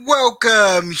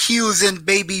Welcome, heels and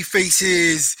baby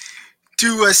faces,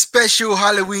 to a special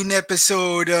Halloween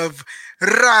episode of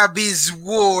Robbie's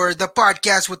War, the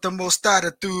podcast with the most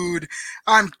attitude.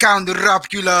 I'm Count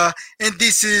Rapula, and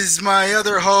this is my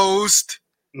other host.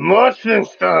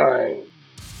 Muffinstein.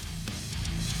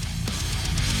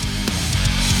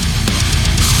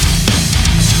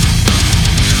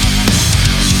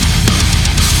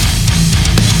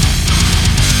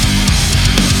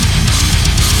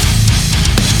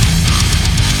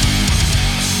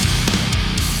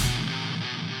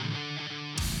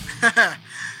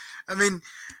 I mean,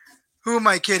 who am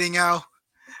I kidding, Al?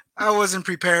 I wasn't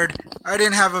prepared. I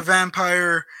didn't have a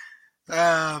vampire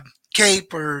uh,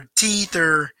 cape or teeth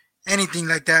or anything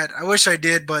like that. I wish I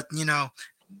did, but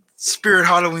Spirit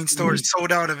Halloween stores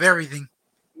sold out of everything.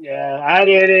 Yeah, I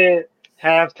didn't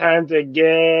have time to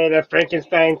get a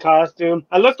Frankenstein costume.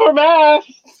 I looked for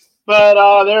masks,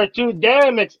 but they're too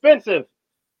damn expensive.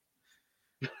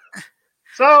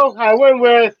 So I went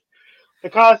with the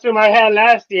costume I had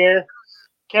last year,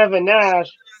 Kevin Nash,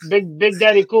 Big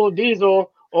Daddy Cool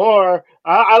Diesel, or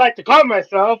I like to call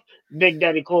myself Big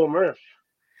Daddy Cool Murph,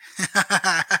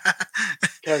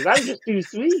 because I'm just too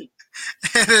sweet.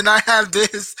 And then I have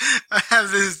this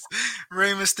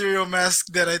Rey Mysterio mask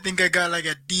that I think I got like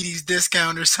at Didi's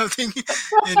discount or something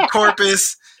in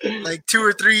Corpus like 2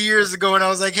 or 3 years ago, and I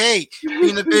was like, hey,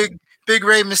 being a big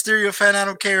Rey Mysterio fan, I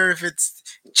don't care if it's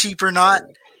cheap or not.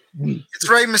 It's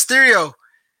Rey Mysterio.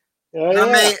 Oh And I'm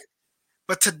yeah. a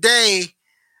but today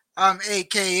I'm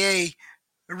AKA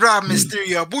Rob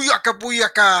Mysterio. Booyaka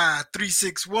booyaka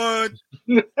 361.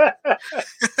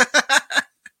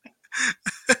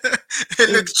 It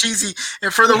looks cheesy.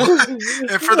 And for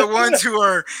the ones who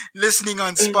are listening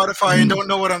on Spotify and don't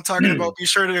know what I'm talking about, be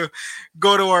sure to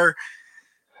go to our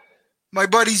my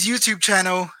buddy's YouTube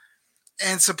channel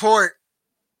and support.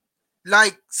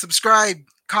 Like, subscribe,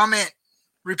 comment,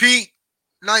 repeat.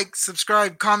 Like,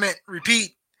 subscribe, comment,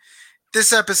 repeat.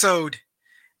 This episode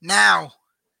now.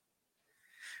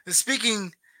 And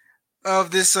speaking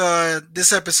of this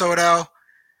episode, Al,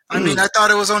 I mean, I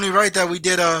thought it was only right that we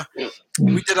did a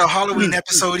Halloween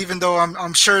episode, even though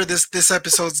I'm sure this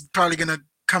episode's probably gonna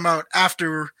come out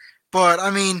after. But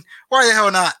I mean, why the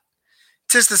hell not?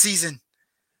 Tis the season.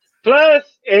 Plus,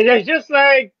 it's just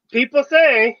like people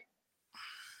say,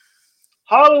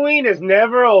 Halloween is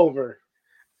never over.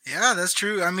 Yeah, that's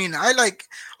true. I mean, I like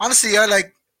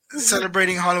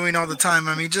celebrating Halloween all the time.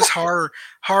 I mean, just horror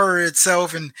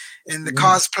itself and the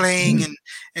cosplaying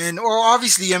and well,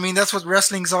 obviously, I mean, that's what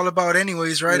wrestling's all about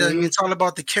anyways, right? I mean, Hmm. it's all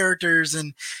about the characters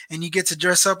and you get to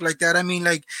dress up like that. I mean,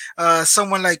 like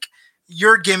someone like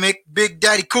your gimmick, Big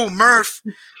Daddy Cool Murph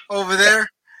over there,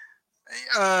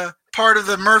 part of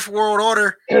the Murph World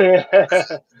Order,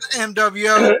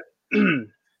 MWO.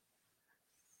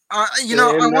 I Him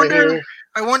right wonder here.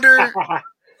 I wonder I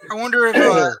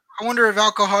wonder if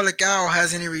Alcoholic Al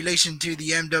has any relation to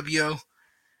the MWO.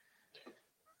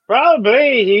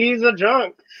 Probably he's a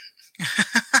drunk.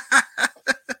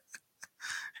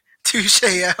 Touche,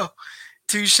 Al.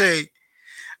 Touche.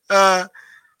 Uh,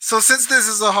 so since this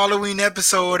is a Halloween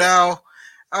episode, Al,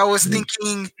 I was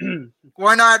thinking,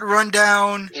 why not run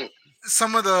down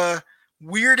some of the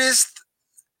weirdest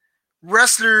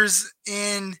wrestlers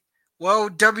in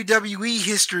WWE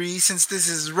history, since this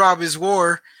is Robb's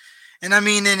War. And I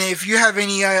mean, and if you have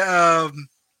any other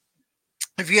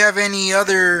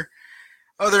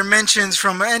mentions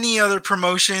from any other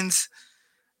promotions,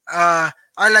 I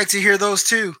like to hear those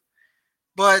too.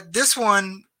 But this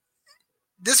one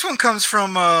comes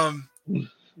from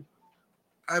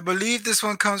I believe this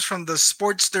one comes from the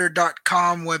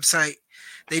Sportster.com website.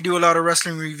 They do a lot of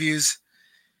wrestling reviews,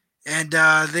 and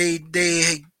they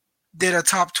did a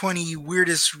top 20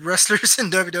 weirdest wrestlers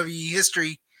in WWE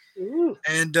history. Ooh.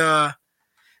 And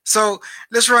so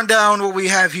let's run down what we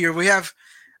have here. We have,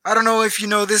 I don't know if you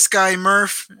know this guy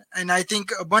Murph, and I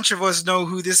think a bunch of us know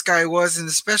who this guy was, and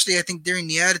especially I think during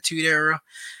the Attitude Era.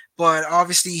 But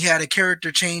obviously, he had a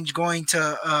character change going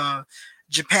to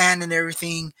Japan and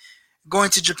everything.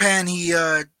 Going to Japan, he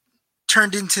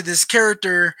turned into this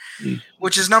character,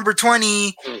 which is number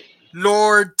 20,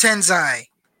 Lord Tensai.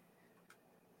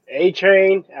 A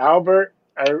Train, Albert.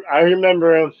 I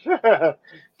remember him.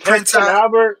 Prince Testing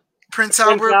Albert. Prince Prince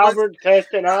Albert was, Albert,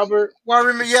 Testing Albert. well, I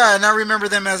remember, yeah, and I remember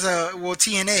them as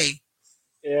TNA.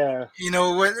 Yeah.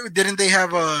 What didn't they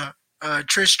have a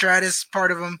Trish Stratus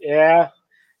part of them? Yeah.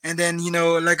 And then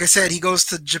like I said, he goes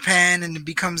to Japan and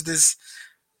becomes this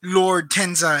Lord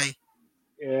Tensai,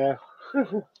 Yeah.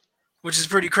 which is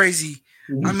pretty crazy.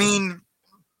 I mean,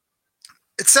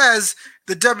 It says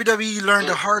the WWE learned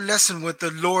a hard lesson with the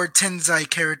Lord Tensai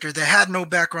character that had no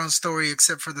background story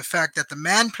except for the fact that the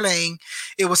man playing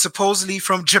it was supposedly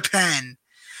from Japan.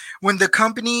 When the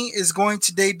company is going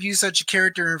to debut such a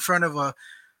character in front of a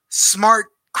smart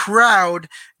crowd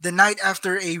the night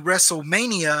after a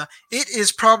WrestleMania, it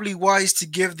is probably wise to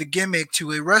give the gimmick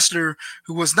to a wrestler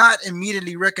who was not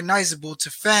immediately recognizable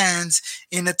to fans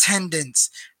in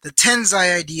attendance. The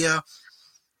Tensai idea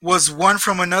was one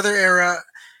from another era,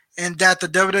 and that the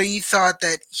WWE thought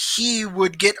that he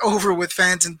would get over with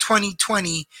fans in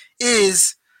 2020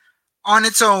 is, on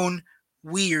its own,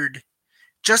 weird.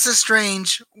 Just as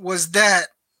strange was that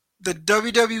the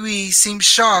WWE seemed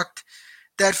shocked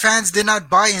that fans did not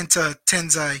buy into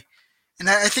Tensai. And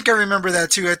I think I remember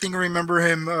that too. I think I remember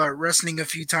him wrestling a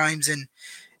few times and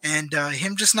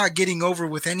him just not getting over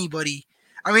with anybody.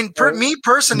 I mean, me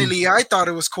personally, I thought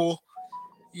it was cool,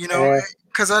 you know,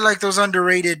 because I like those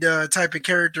underrated type of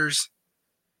characters.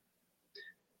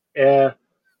 Yeah,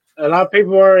 a lot of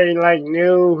people already like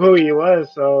knew who he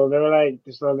was, so they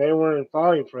weren't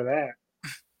falling for that.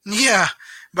 Yeah,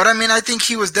 but I mean, I think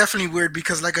he was definitely weird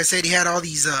because, like I said, he had all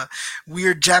these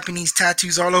weird Japanese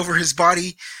tattoos all over his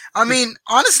body. I mean,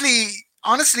 honestly,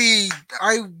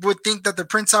 I would think that the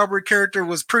Prince Albert character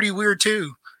was pretty weird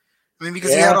too. I mean,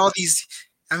 because he had all these.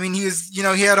 I mean, he was, he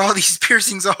had all these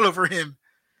piercings all over him,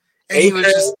 and he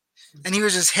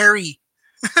was just hairy.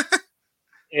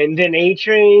 And then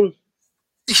A-Train.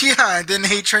 Yeah, and then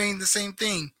A-Train, the same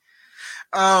thing.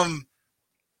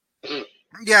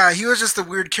 Yeah, he was just a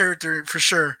weird character for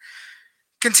sure.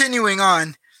 Continuing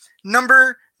on,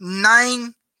 number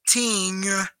 19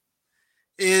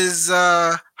 is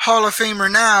Hall of Famer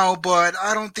now, but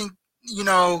I don't think,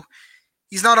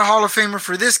 he's not a Hall of Famer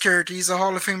for this character. He's a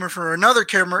Hall of Famer for another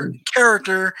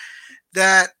character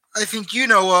that I think you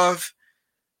know of.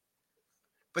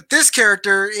 But this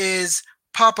character is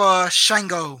Papa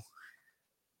Shango.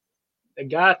 The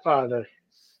Godfather.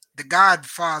 The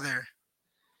Godfather.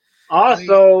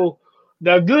 Also,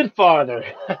 the Good Father.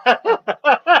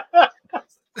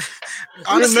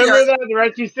 Honestly, remember that? The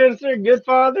Reggie Censor, Good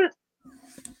Father?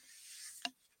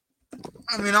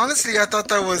 I mean, honestly, I thought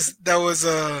that was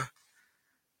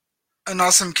an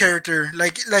awesome character.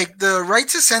 Like the right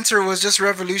to censor was just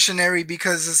revolutionary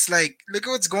because it's like, look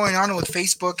at what's going on with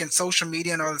Facebook and social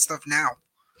media and all that stuff now.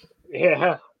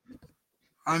 Yeah.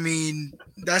 I mean,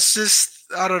 that's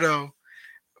just, I don't know.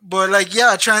 But like,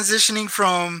 yeah, transitioning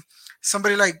from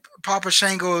somebody like Papa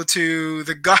Shango to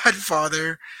the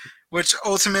Godfather, which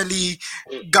ultimately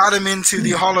got him into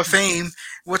the Hall of Fame,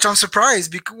 which I'm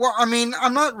surprised. Because, well, I mean,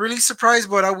 I'm not really surprised,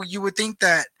 but you would think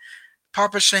that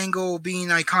Papa Shango being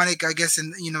iconic, I guess,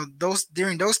 and those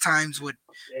during those times would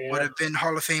have been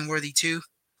Hall of Fame worthy too.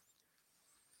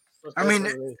 I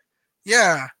mean,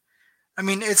 yeah. I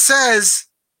mean, it says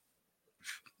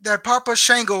that Papa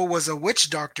Shango was a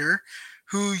witch doctor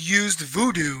who used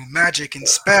voodoo, magic, and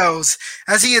spells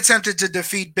as he attempted to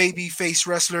defeat babyface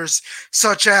wrestlers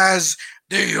such as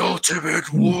the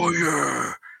Ultimate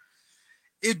Warrior.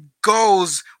 It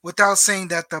goes without saying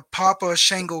that the Papa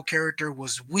Shango character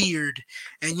was weird.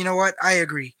 And you know what? I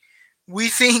agree. We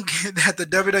think that the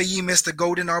WWE missed a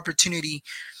golden opportunity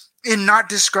in not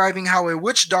describing how a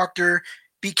witch doctor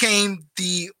became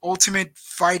the ultimate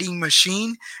fighting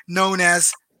machine known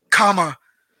as Kama,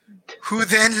 who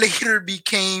then later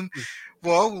became,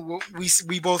 well,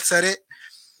 we both said it,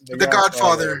 the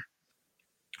Godfather.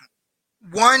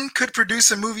 One could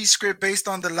produce a movie script based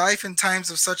on the life and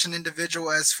times of such an individual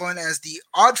as fun as The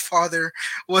Oddfather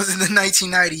was in the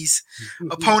 1990s.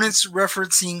 Opponents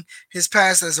referencing his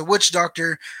past as a witch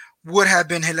doctor would have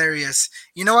been hilarious.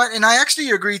 You know what? And I actually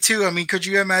agree too. I mean, could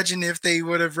you imagine if they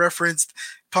would have referenced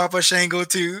Papa Shango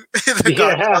to the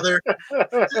Godfather?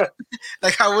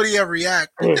 Like, how would he have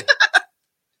reacted?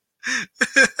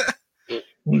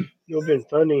 You've been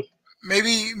funny.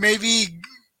 Maybe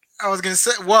I was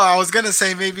gonna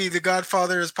say maybe the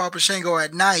Godfather is Papa Shango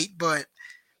at night, but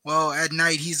at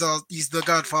night he's the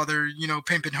Godfather,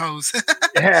 pimping hoes.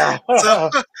 Yeah. So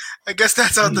I guess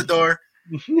that's out the door.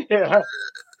 Yeah.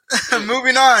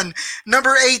 Moving on,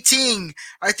 number 18,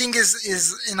 I think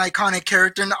is an iconic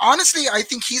character, and honestly, I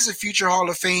think he's a future Hall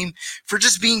of Fame for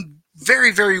just being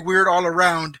very, very weird all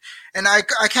around. And I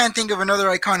can't think of another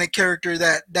iconic character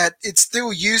that it's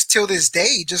still used till this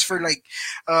day, just for like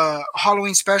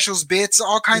Halloween specials, bits,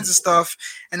 all kinds of stuff.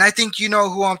 And I think you know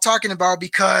who I'm talking about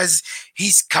because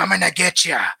he's coming to get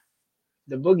you.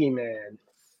 The Boogeyman.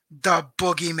 The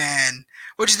Boogeyman.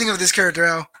 What do you think of this character,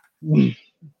 Al?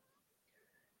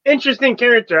 Interesting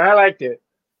character. I liked it.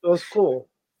 It was cool.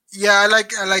 Yeah, I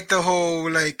like the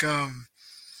whole like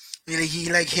He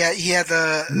had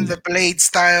the blade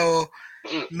style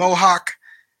mohawk,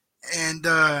 and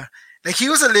like he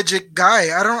was a legit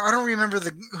guy. I don't remember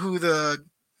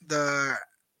the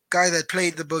guy that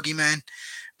played the boogeyman,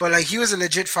 but like he was a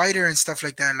legit fighter and stuff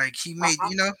like that. Like he made,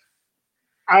 I,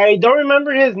 I don't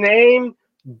remember his name,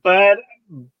 but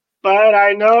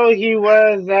I know he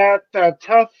was at the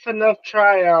Tough Enough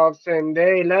tryouts, and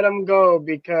they let him go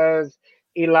because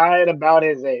he lied about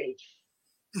his age.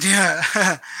 yeah.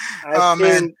 I Oh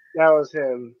man, think that was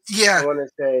him. I yeah. want to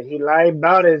say he lied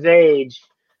about his age.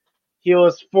 He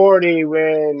was 40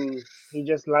 when he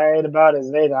just lied about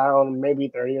his age. I don't know, maybe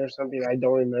 30 or something. I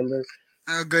don't remember.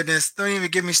 Oh goodness, don't even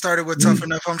get me started with Tough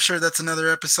Enough. I'm sure that's another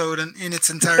episode in its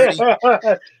entirety.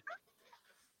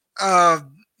 Uh,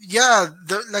 yeah,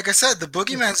 like I said, the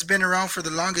boogeyman's been around for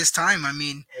the longest time. I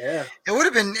mean, Yeah. it would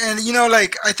have been, and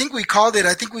like I think we called it.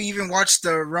 I think we even watched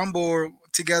the Rumble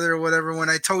together or whatever. When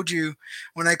I told you,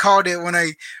 when I called it, when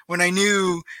I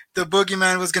knew the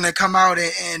boogeyman was gonna come out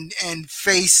and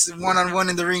face 1-on-1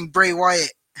 in the ring Bray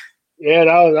Wyatt. Yeah,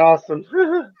 that was awesome.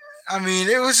 I mean,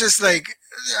 it was just like,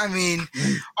 I mean,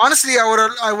 honestly,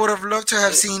 I would have loved to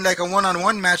have seen like a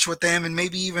 1-on-1 match with them and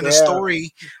maybe even a Yeah.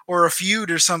 story or a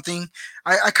feud or something.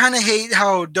 I kind of hate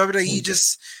how WWE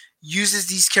just uses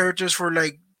these characters for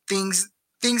like things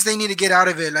things they need to get out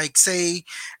of it. Like say,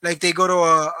 like they go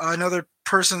to another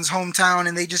person's hometown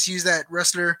and they just use that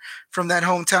wrestler from that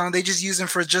hometown. They just use him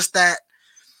for just that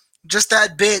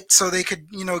bit so they could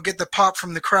get the pop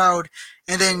from the crowd,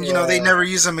 and then they Yeah. never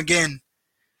use them again.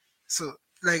 So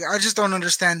like I just don't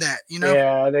understand that.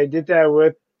 Yeah, they did that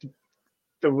with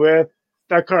the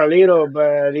Carlito, but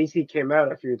at least he came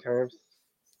out a few times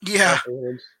Yeah,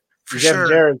 afterwards. for Jeff sure.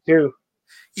 Jarrett too.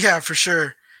 Yeah, for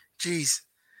sure. Jeez.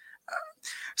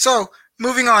 So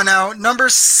moving on now, number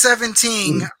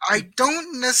 17. I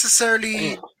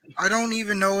don't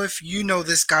even know if you know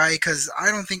this guy because I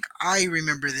don't think I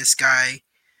remember this guy.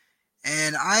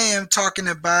 And I am talking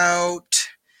about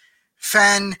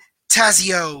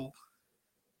Fantasio.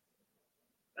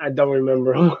 I don't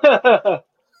remember him.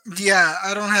 Yeah,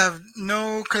 I don't have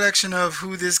no collection of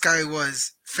who this guy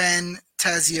was.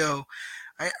 Fantasio.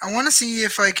 I want to see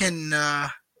if I can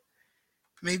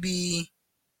maybe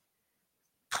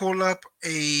pull up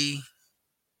a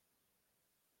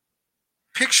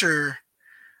picture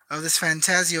of this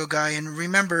Fantasio guy. And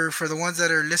remember, for the ones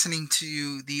that are listening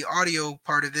to the audio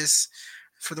part of this,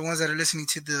 for the ones that are listening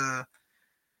to the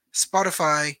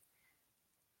Spotify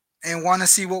and want to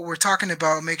see what we're talking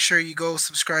about, make sure you go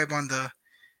subscribe on the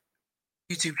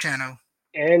YouTube channel.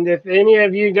 And if any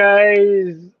of you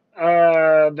guys,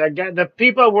 the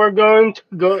people we're going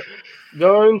to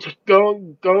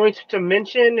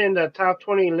mention in the top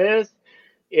 20 list,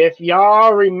 if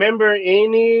y'all remember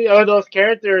any of those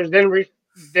characters, then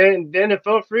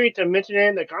feel free to mention it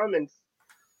in the comments.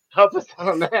 Help us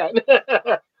on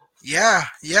that. Yeah,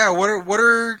 yeah. What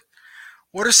are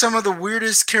some of the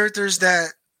weirdest characters that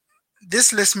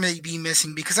this list may be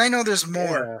missing? Because I know there's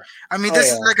more. Yeah. I mean, Oh this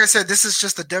is yeah. like I said, this is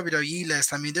just a WWE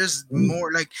list. I mean, there's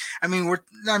more. Like, I mean,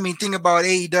 think about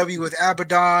AEW with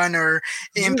Abaddon or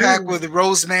Impact with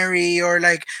Rosemary, or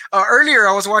like earlier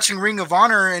I was watching Ring of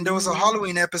Honor and there was a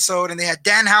Halloween episode and they had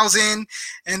Danhausen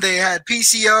and they had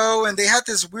PCO and they had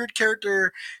this weird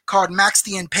character called Max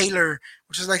the Impaler,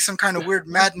 which is like some kind of weird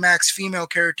Mad Max female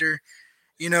character.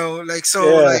 Like so,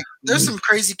 Yeah. like there's some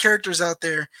crazy characters out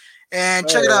there. And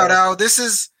check Oh it out, yeah. Al. This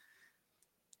is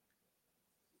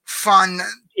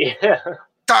Yeah.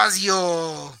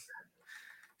 Fantasio.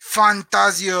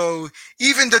 Fantasio.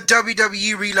 Even the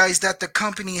WWE realized that the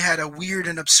company had a weird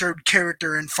and absurd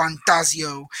character in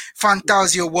Fantasio.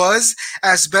 Fantasio was,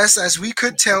 as best as we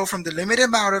could tell from the limited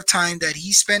amount of time that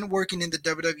he spent working in the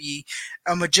WWE,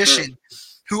 a magician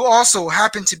who also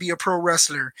happened to be a pro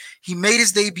wrestler. He made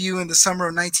his debut in the summer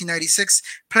of 1996,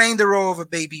 playing the role of a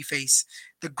babyface.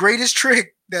 The greatest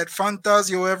trick that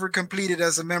Fantasio ever completed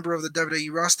as a member of the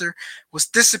WWE roster was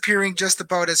disappearing just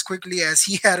about as quickly as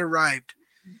he had arrived.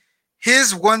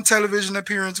 His one television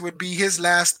appearance would be his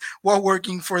last while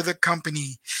working for the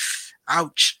company.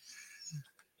 Ouch.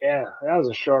 Yeah. That was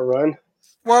a short run.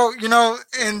 Well,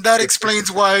 and that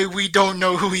explains why we don't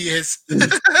know who he is.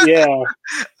 Yeah.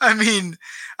 I mean,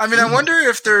 I wonder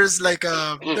if there's like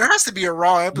there has to be a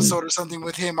Raw episode or something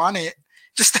with him on it.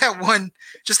 Just that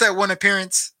one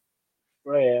appearance.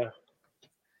 Oh yeah.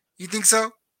 You think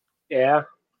so? Yeah.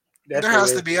 There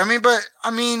has to Definitely. be.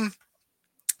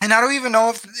 And I don't even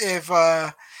know if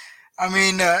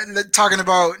talking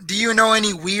about. Do you know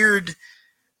any weird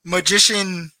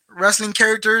magician wrestling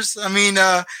characters?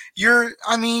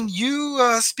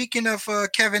 You speaking of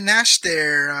Kevin Nash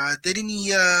there, didn't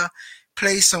he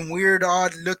play some weird,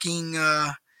 odd looking.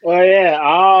 Oh yeah,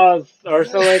 Oz or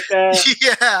something like that.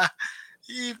 Yeah,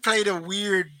 he played a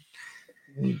weird.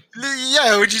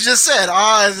 Yeah, what you just said.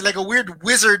 Oz, like a weird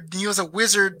wizard. He was a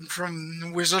wizard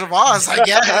from Wizard of Oz, I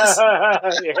guess,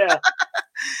 Yeah,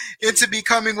 into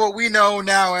becoming what we know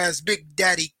now as Big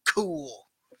Daddy Cool.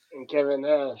 and Kevin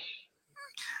Nash.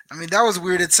 I mean, that was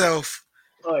weird itself.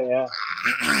 Oh yeah.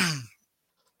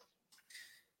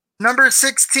 Number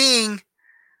 16,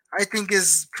 I think,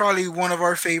 is probably one of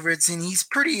our favorites, and he's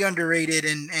pretty underrated.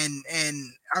 And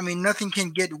I mean, nothing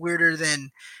can get weirder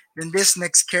than this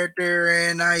next character.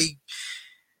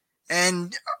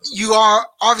 And you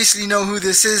all obviously know who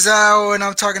this is, Al, and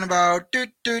I'm talking about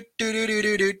Doink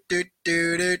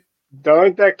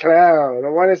the Clown. I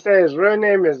want to say his real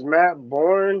name is Matt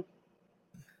Bourne,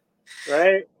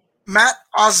 right? Matt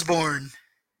Osborne.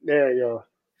 There you go.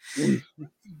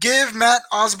 Give Matt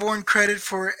Osborne credit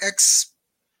for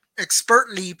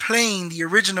expertly playing the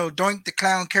original Doink the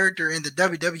Clown character in the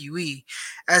WWE.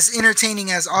 As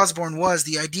entertaining as Osborne was,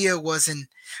 the idea was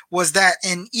that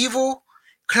an evil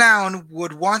clown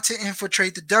would want to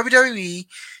infiltrate the WWE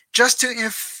just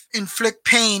to inflict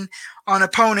pain on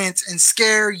opponents and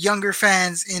scare younger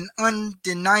fans in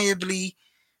undeniably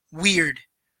weird.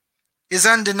 Is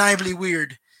undeniably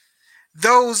weird.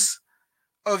 Those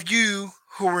of you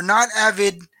who were not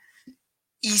avid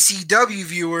ECW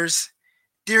viewers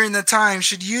during the time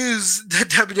should use the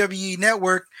WWE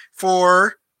network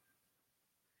for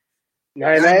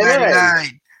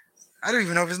 999. I don't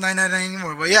even know if it's $9.99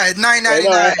 anymore, but yeah, it's I know,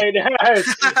 $9.99. right?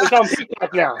 It's on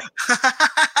Peacock now.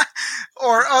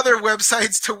 Or other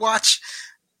websites to watch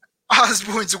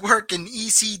Osborne's work in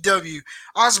ECW.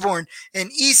 Osborne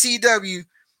and ECW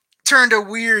turned a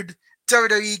weird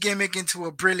WWE gimmick into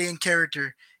a brilliant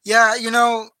character. Yeah,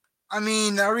 I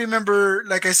mean, I remember,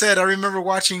 like I said, I remember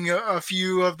watching a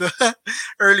few of the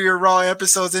earlier Raw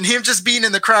episodes, and him just being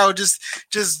in the crowd, just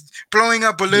blowing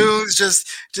up balloons, just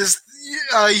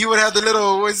he would have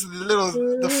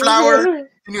the flower, and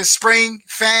he was spraying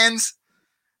fans.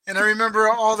 And I remember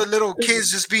all the little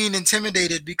kids just being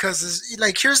intimidated because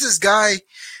like, here's this guy,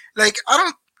 like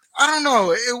I don't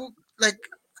know, like,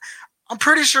 I'm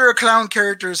pretty sure a clown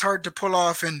character is hard to pull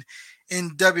off in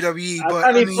WWE, I but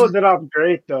thought he pulled it off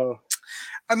great though.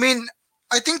 I mean,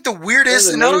 I think the It weirdest,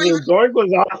 was and I don't amazing. even, Zorg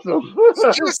was awesome.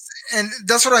 he was, and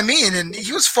that's what I mean, and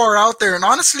he was far out there. And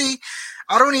honestly,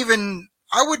 I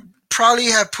would probably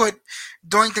have put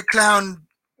Doink the Clown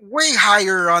way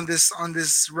higher on this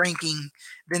ranking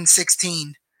than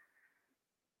 16.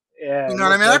 Yeah, You know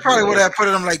what I mean? I probably would have put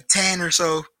him like 10 or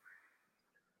so.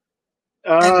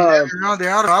 And 11 out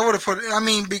there. I would have put. I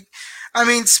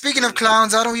mean, speaking of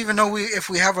clowns, I don't even know if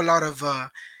we have a lot of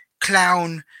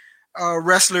clown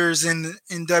wrestlers in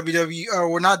WWE, or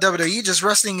well, not WWE, just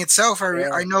wrestling itself.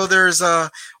 I know there's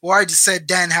well, I just said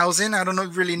Danhausen. I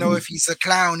don't really know if he's a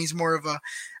clown. He's more of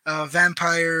a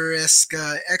vampire-esque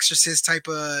exorcist type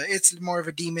of. It's more of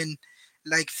a demon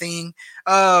like thing.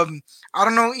 I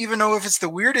don't even know if it's the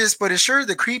weirdest, but it's sure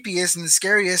the creepiest and the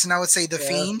scariest. And I would say the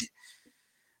Fiend.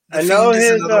 I know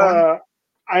his.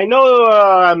 I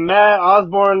know Matt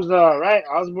Osborne's right.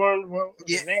 Osborne. What was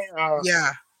his name?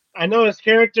 Yeah. I know his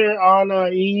character on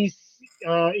ECCW.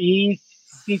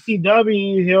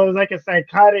 He was like a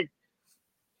psychotic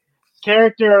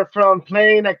character from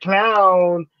playing a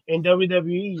clown in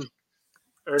WWE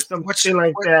or something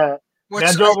like that.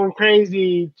 That drove him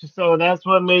crazy. So that's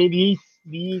what made the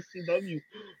ECW.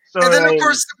 So and then of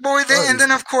course, and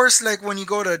then of course, like when you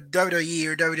go to WWE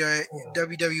or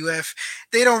WWF,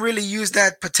 they don't really use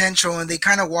that potential, and they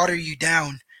kind of water you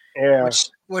down. Yeah.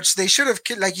 Which they should have,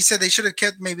 like you said, they should have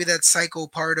kept maybe that psycho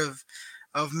part of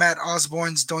Matt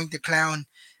Osborne's Doink the Clown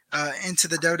into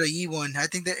the WWE one. I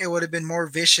think that it would have been more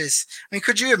vicious. I mean,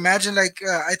 could you imagine? Like,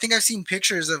 I think I've seen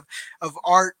pictures of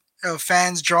art of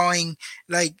fans drawing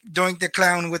like Doink the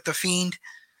Clown with the Fiend.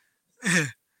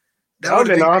 That would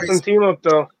have been awesome crazy. Team up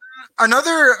though.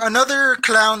 Another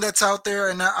clown that's out there,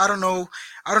 and I don't know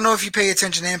if you pay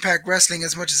attention to Impact Wrestling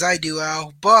as much as I do,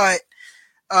 Al, but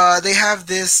they have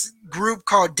this group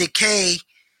called Decay,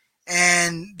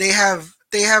 and they have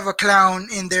a clown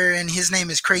in there, and his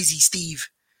name is Crazy Steve.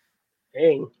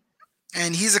 Dang.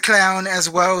 And he's a clown as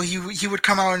well. He would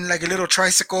come out in like a little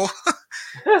tricycle,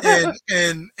 and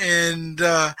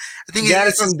I think he got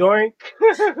it from Doink.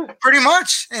 Pretty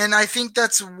much, and I think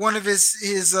that's one of his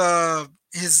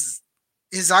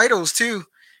idols too,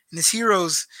 and his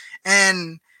heroes.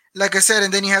 And like I said,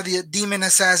 and then you have the demon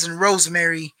assassin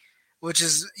Rosemary, which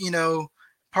is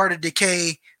part of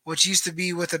Decay, which used to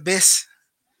be with Abyss.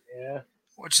 Yeah.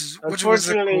 Which was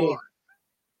cool.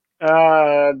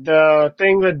 The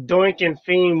thing with Doink and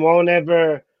Fiend won't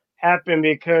ever happen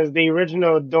because the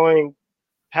original Doink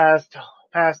passed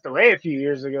passed away a few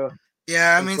years ago.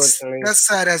 Yeah, I mean Unfortunately, that's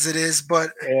sad as it is,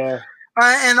 but yeah,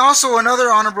 and also another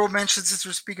honorable mention since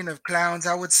we're speaking of clowns,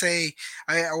 I would say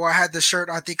I had the shirt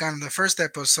I think on the first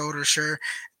episode or sure.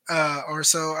 Or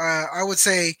so I would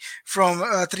say from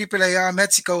AAA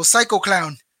Mexico, Psycho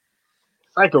Clown,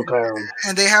 Psycho Clown.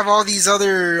 and they have all these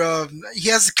other. He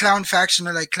has a clown faction,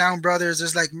 or like Clown Brothers.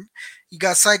 There's like you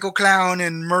got Psycho Clown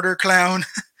and Murder Clown.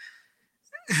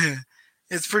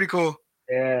 It's pretty cool.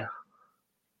 Yeah,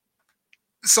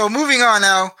 So moving on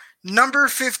now, number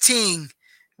 15,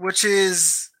 which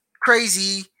is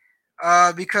crazy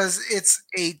because it's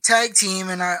a tag team,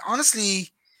 and I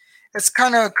honestly, it's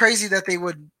kind of crazy that they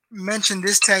would mention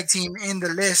this tag team in the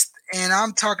list. And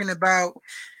I'm talking about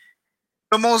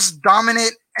the most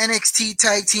dominant NXT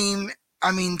tag team.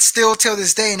 I mean, still till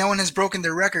this day, no one has broken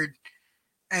their record,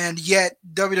 and yet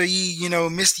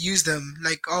WWE, misused them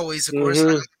like always, of course, on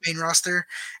hmm the main roster.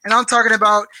 And I'm talking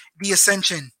about the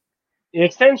Ascension. The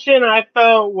Extension I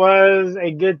felt was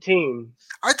a good team.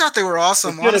 I thought they were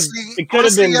awesome. It could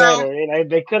have been better.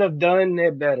 They could have done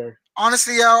it better. Al,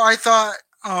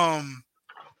 um,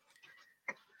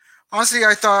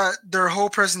 I thought their whole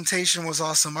presentation was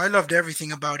awesome. I loved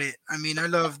everything about it. I mean, I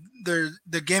loved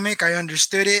the gimmick. I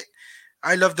understood it.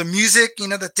 I love the music.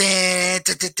 The dan,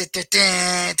 dan, dan, dan, dan,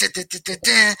 dan, dan, dan, dan,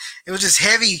 dan. It was just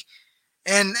heavy,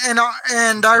 and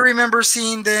I remember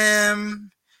seeing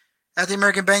them at the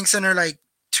American Bank Center like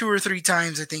 2 or 3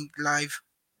 times. I think live.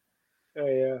 Oh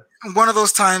yeah, One of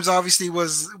those times, obviously,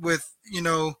 was with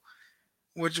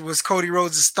which was Cody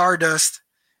Rhodes' Stardust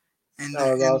and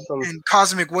that was awesome.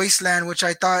 Cosmic Wasteland, which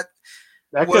I thought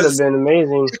That could have was been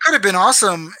amazing. it could have been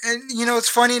awesome. And it's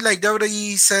funny, like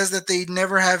WWE says that they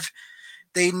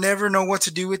never know what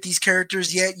to do with these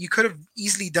characters yet. You could have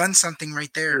easily done something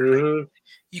right there. Like, hmm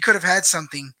you could have had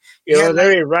something. It was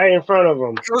already right in front of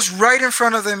them. It was right in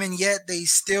front of them, and yet they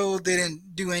still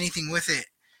didn't do anything with it,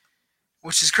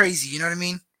 which is crazy. You know what I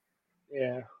mean?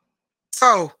 Yeah.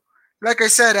 So, like I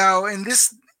said, Al, and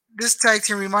this tag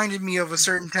team reminded me of a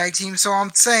certain tag team. So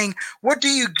I'm saying, what do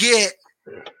you get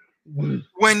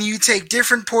when you take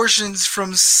different portions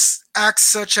from acts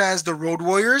such as the Road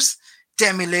Warriors,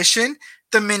 Demolition,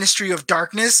 the Ministry of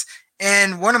Darkness,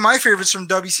 and one of my favorites from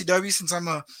WCW, since I'm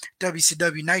a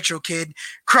WCW Nitro kid,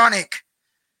 Chronic.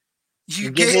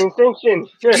 You Get get the Ascension.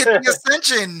 the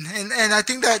Ascension, and I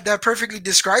think that perfectly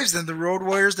describes them: the Road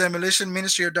Warriors, Demolition,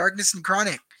 Ministry of Darkness, and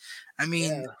Chronic. I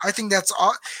mean, Yeah. I think that's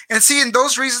all. And seeing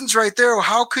those reasons right there,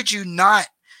 how could you not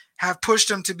have pushed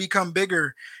them to become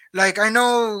bigger? Like, I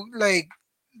know, like,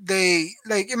 they,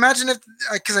 like, imagine if,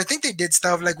 because I think they did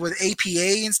stuff like with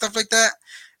APA and stuff like that.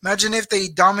 Imagine if they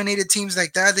dominated teams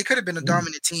like that. They could have been a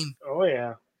dominant team, Oh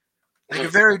yeah. like a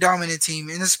very dominant team.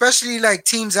 And especially like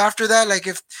teams after that, like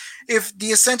if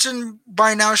the Ascension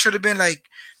by now should have been like,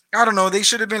 I don't know, they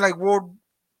should have been like world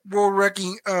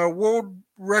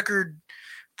record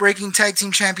breaking tag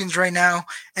team champions right now.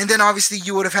 And then obviously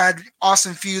you would have had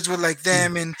awesome feuds with like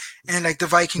them and like the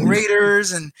Viking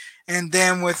Raiders and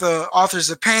them with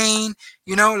Authors of Pain.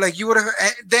 Like you would have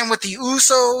then with the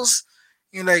Usos.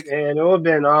 Like And it would have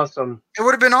been awesome. it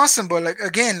would have been awesome, but like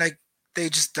again, like they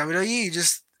just WWE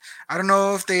just I don't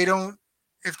know if they don't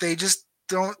if they just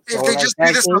don't if they Like just do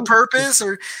tag this on team. purpose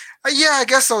or yeah, I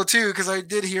guess so too because I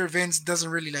did hear Vince doesn't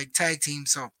really like tag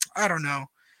teams, so I don't know.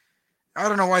 I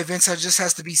don't know why Vince just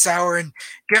has to be sour and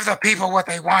give the people what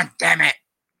they want. Damn it.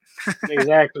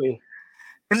 Exactly.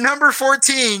 And number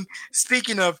 14,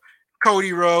 speaking of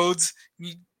Cody Rhodes,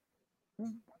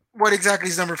 what exactly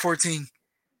is number 14?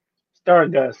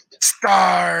 Stardust.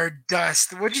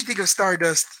 Stardust. What do you think of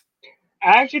Stardust?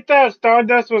 I actually thought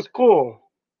Stardust was cool.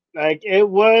 Like it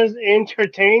was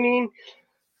entertaining.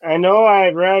 I know I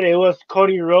read it was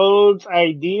Cody Rhodes'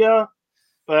 idea,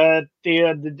 but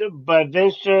but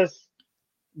Vince just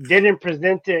didn't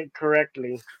present it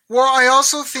correctly. Well, I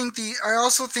also think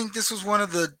this was one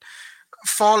of the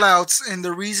fallouts and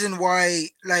the reason why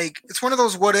like it's one of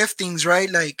those what if things, right?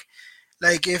 Like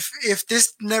if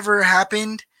this never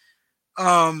happened,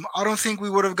 I don't think we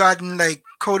would have gotten like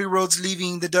Cody Rhodes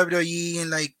leaving the WWE and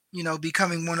like,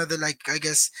 becoming one of the like I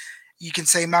guess you can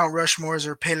say Mount Rushmores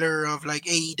or pillar of like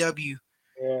AEW.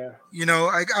 Yeah.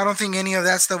 I don't think any of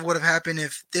that stuff would have happened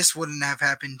if this wouldn't have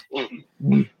happened.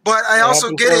 But I It also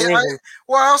happened get for a it. reason.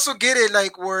 I also get it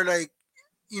like where like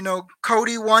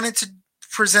Cody wanted to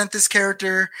present this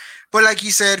character, but like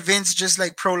you said, Vince just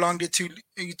like prolonged it to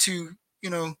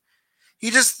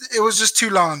it was just too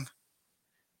long.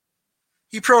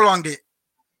 He prolonged it.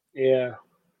 Yeah.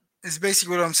 Is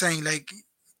basically what I'm saying. Like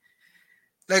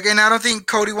Like, and I don't think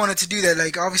Cody wanted to do that.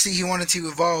 Like, obviously he wanted to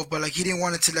evolve, but like he didn't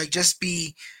want it to like just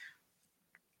be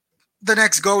the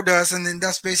next Goldust, and then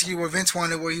that's basically what Vince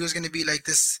wanted, where he was going to be like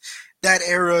this. That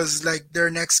era's like their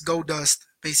next Goldust,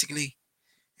 basically.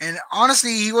 And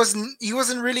honestly, he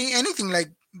wasn't really anything like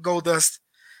Goldust.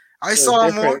 I It was saw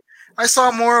more. different. I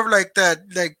saw more of like that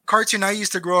like cartoon I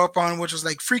used to grow up on, which was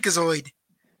like Freakazoid,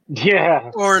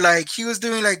 Yeah. or like he was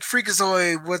doing like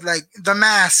Freakazoid with like the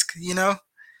mask, you know.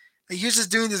 Like, he was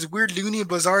just doing this weird, loony,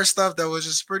 bizarre stuff that was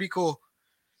just pretty cool.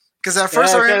 Because at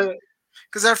first, Yeah.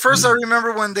 because at first I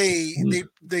remember when they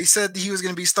said he was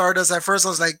gonna be Stardust. At first, I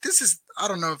was like, this is I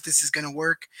don't know if this is gonna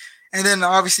work. And then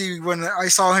obviously when I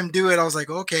saw him do it, I was like,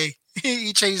 okay,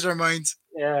 he changed our minds.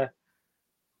 Yeah.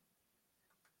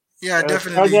 Yeah,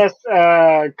 definitely.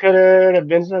 Stardust could have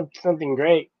been something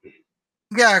great.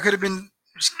 Yeah, it could have been.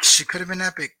 She could have been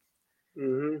epic.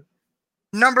 Hmm.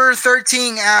 Number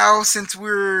 13, Al. Since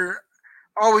we're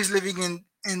always living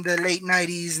in the late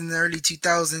 90s and the early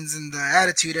 2000s and the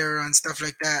Attitude Era and stuff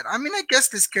like that. I mean, I guess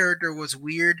this character was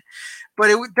weird, but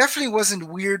definitely wasn't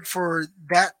weird for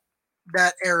that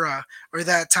era or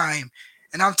that time.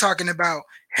 And I'm talking about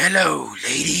hello,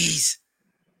 ladies,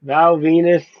 Val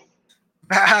Venus.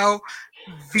 Bow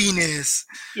Venus.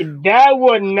 That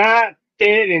would not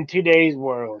fit in today's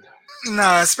world.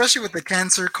 Nah, especially with the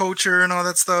cancer culture and all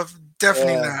that stuff.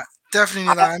 Definitely Yeah. not. Definitely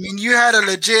not. I mean, you had a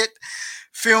legit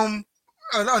film,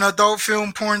 an adult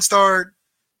film porn star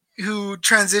who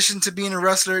transitioned to being a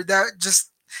wrestler. That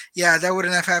just, yeah, that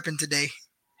wouldn't have happened today.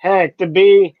 Heck, to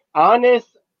be honest,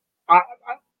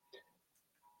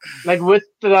 like with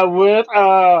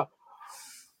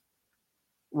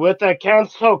the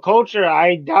cancel culture,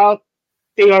 I doubt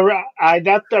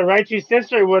the right to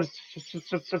censor would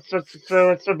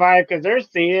survive because they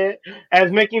see it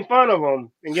as making fun of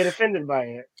them and get offended by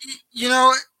it. You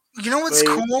know, you know what's But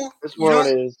cool? this You know, world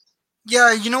is,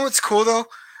 yeah, you know what's cool though.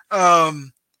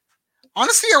 Um,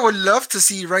 Honestly, I would love to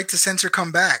see Right to Censor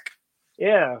come back.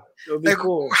 yeah, it'll be Like,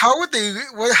 cool. how would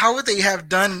they have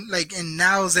done like in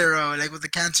now's era, like with the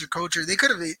cancer culture? They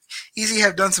could have easily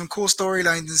have done some cool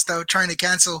storylines and stuff, trying to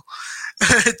cancel,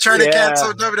 trying to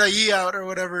cancel Yeah, WWE out or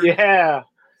whatever, yeah,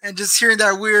 and just hearing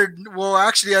that weird. Well,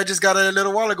 actually, I just got it a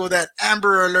little while ago that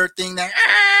Amber Alert thing. That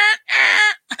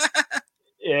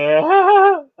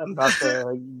yeah. I'm about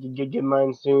to get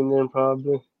mine soon. Then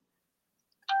probably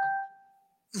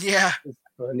yeah,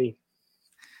 funny.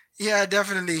 yeah,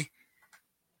 definitely.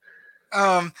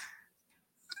 Um,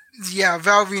 yeah,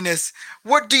 Val Venus.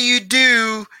 What do you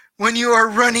do when you are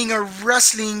running a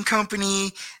wrestling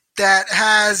company that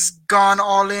has gone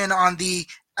all in on the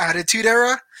Attitude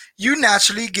Era? You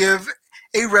naturally give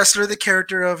a wrestler the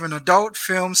character of an adult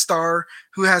film star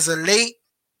who has a late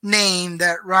name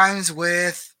that rhymes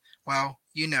with, well,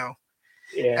 you know.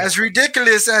 Yeah, As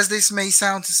ridiculous as this may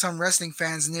sound to some wrestling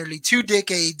fans, nearly 2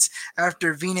 decades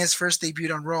after Venus first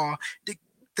debuted on Raw,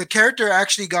 the character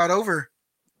actually got over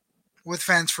with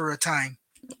fans for a time.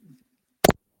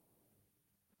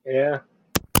 yeah,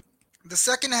 The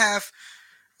second half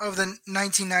of the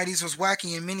 1990s was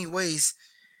wacky in many ways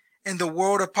in the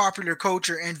world of popular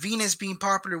culture, and Venus being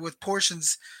popular with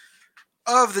portions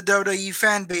of the WWE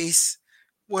fan base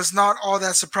was not all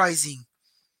that surprising.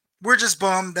 We're just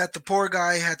bummed that the poor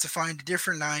guy had to find a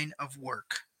different line of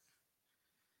work.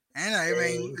 And I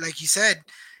mean, and like you said,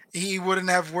 he wouldn't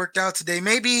have worked out today.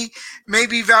 Maybe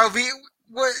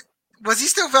what was he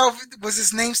still was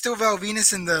his name still Val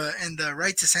Venus in the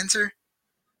Right to Censor?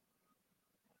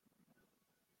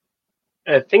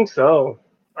 I think so.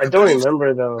 I I don't believe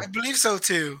remember though. I believe so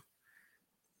too.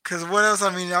 Because what else?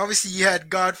 I mean, obviously you had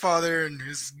Godfather and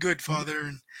his good father,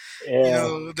 and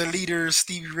Yeah, the leader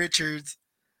Stevie Richards.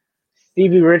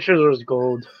 Stevie Richards was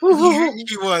gold.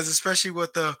 He was, especially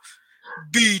with the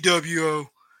BWO.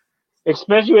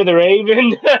 Especially with the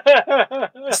Raven.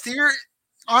 Stevie,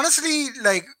 honestly,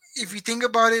 like if you think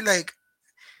about it, like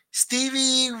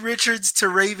Stevie Richards to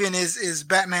Raven is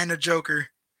Batman to Joker.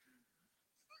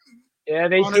 Yeah,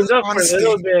 they teamed up for a Honestly,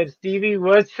 little bit. Stevie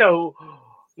was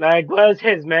was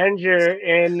his manager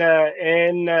in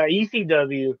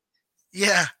ECW.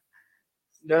 yeah,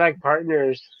 They're like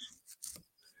partners.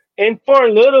 And for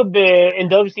a little bit in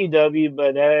WCW,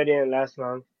 but that didn't last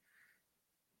long.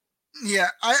 yeah.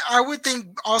 I would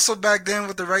think also back then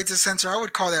with the Right to Censor, I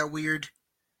would call that weird.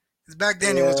 'Cause back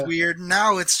then it was Yeah. weird.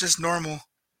 Now it's just normal.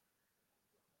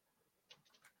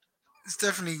 It's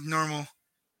definitely normal.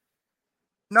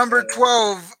 Number Yeah.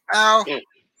 12, Al.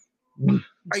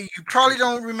 You probably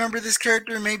don't remember this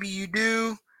character. Maybe you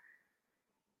do.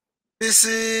 This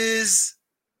is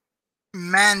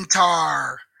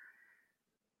Mantar.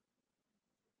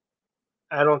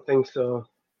 I don't think so.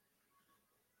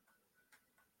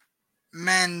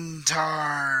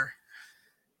 Mantar.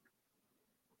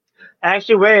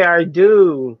 Actually, wait, I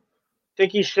do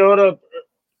think he showed up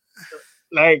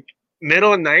like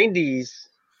middle '90s.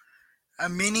 A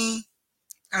mini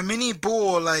a mini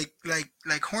bull like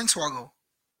Hornswoggle.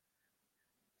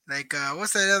 Like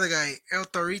what's that other guy? El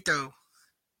Torito.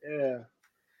 Yeah,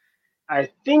 I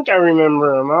think I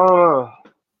remember him. I don't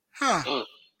Huh. know.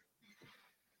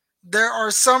 There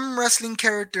are some wrestling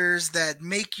characters that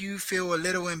make you feel a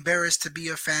little embarrassed to be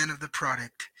a fan of the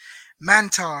product.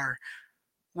 Mantar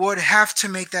would have to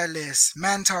make that list.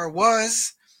 Mantar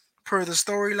was, per the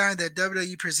storyline that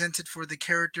WWE presented for the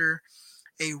character,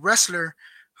 a wrestler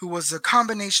who was a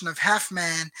combination of half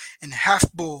man and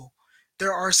half bull.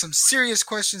 There are some serious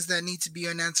questions that need to be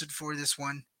unanswered for this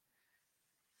one.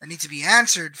 That need to be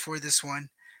answered for this one.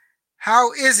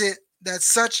 How is it that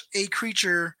such a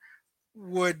creature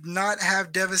would not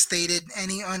have devastated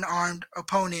any unarmed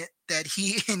opponent that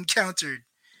he encountered?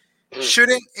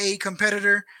 Shouldn't a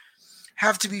competitor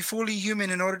have to be fully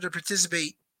human in order to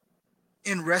participate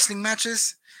in wrestling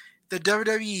matches? The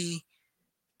WWE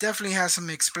definitely has some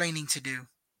explaining to do.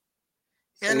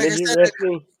 Yeah, And like I midget said,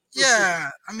 wrestling. yeah,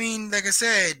 I mean, like I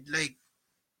said, like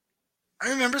I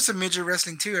remember some midget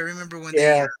wrestling too. I remember when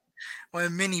Yeah,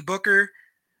 when Minnie Booker,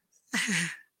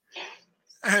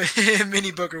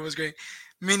 Minnie Booker was great.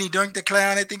 Minnie Dunk the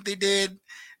Clown, I think they did.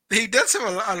 They did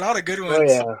a lot of good oh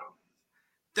ones. yeah.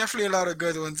 Definitely a lot of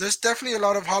good ones. There's definitely a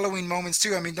lot of Halloween moments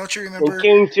too. I mean, don't you And remember?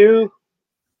 King too.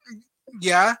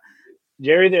 Yeah,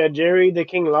 Jerry the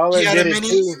King Lawler yeah, the did it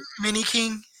too. Mini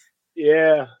King.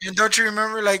 Yeah, And don't you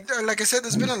remember? Like I said,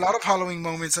 there's been a lot of Halloween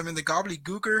moments. I mean, the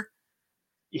Gobbledygooker,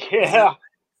 the yeah,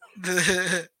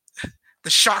 the the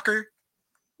Shocker.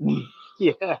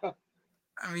 yeah,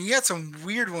 I mean, you had some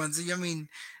weird ones. I mean,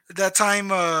 that time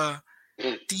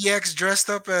DX dressed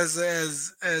up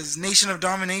as Nation of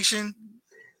Domination.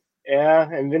 yeah.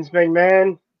 And Vince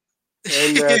McMahon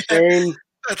and Yeah, Shane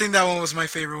I think that one was my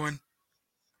favorite one.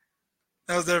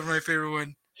 That was definitely my favorite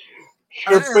one.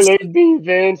 And, Triple H being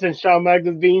Vince and Shawn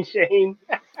Michaels being Shane.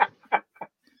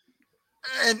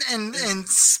 and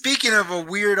speaking of a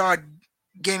weird odd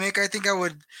gimmick, I think I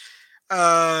would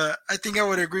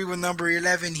agree with number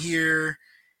 11 here.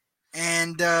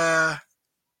 And Al,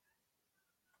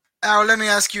 let me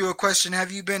ask you a question.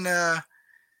 Have you been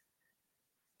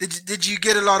did you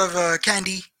get a lot of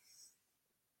candy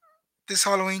this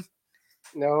Halloween?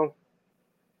 No,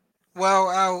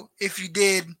 Well, Al, if you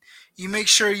did, you make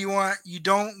sure you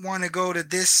don't want to go to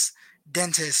this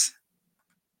dentist.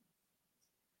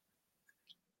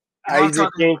 And Isaac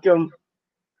Yankum.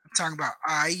 I'm talking about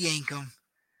I yank 'em.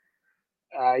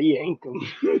 I Yankum.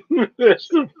 That's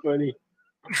so funny.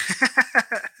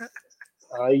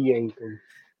 I Yankum.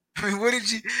 I mean,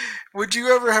 would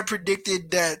you ever have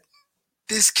predicted that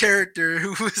this character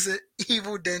who was an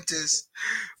evil dentist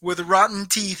with rotten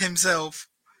teeth himself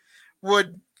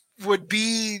would would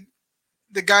be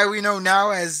the guy we know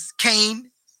now as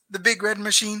Kane, the big red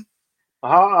machine?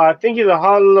 I think he's a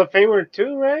Hall of Famer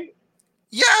too, right?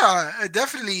 Yeah,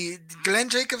 definitely. Glenn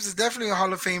Jacobs is definitely a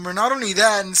Hall of Famer. Not only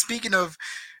that, and speaking of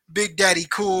Big Daddy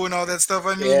Cool and all that stuff,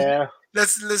 I mean, Yeah.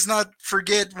 let's not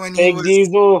forget when he Big was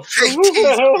Diesel. fake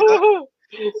Diesel.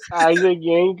 Isaac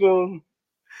Yankum.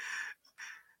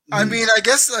 I mean, I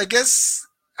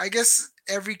guess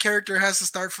every character has to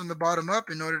start from the bottom up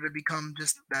in order to become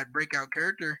just that breakout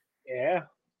character. Yeah.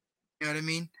 You know what I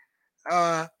mean?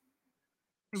 Uh,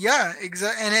 yeah,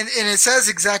 exactly. And it says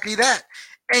exactly that.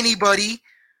 Anybody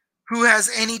who has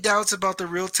any doubts about the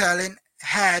real talent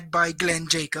had by Glenn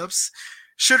Jacobs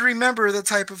should remember the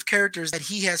type of characters that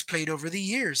he has played over the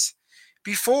years.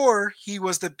 Before he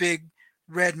was the big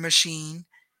red machine,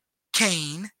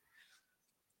 Kane,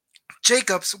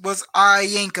 Jacobs was I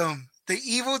Yankum, the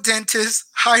evil dentist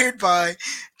hired by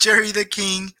Jerry the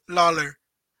King Lawler.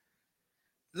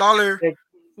 Lawler Like,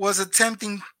 was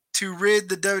attempting to rid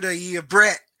the WWE of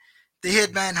Bret, the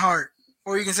Hitman Hart.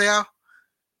 Or you can say, oh,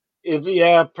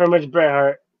 yeah, pretty much Bret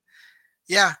Hart.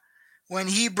 yeah, when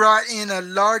he brought in a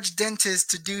large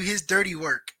dentist to do his dirty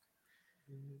work.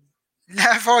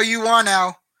 Laugh all you want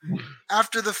now.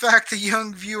 After the fact, the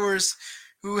young viewers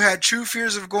who had true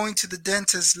fears of going to the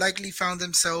dentist likely found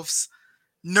themselves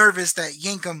nervous that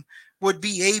Yankum would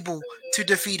be able to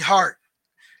defeat Hart.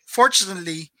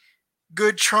 Fortunately,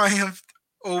 good triumphed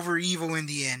over evil in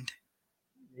the end.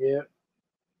 Yeah,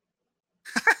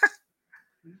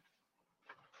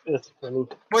 that's funny.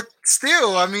 But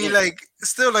still, I mean, like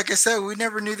I said, we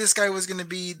never knew this guy was going to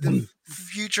be the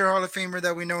future Hall of Famer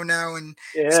that we know now, and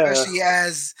Yeah. especially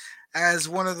as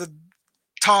one of the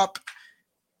top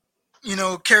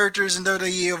characters in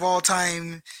WWE of all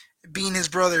time being his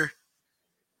brother.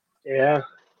 Yeah.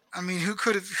 I mean, who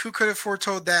could have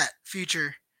foretold that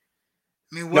future?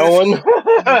 I mean, what No if one. he?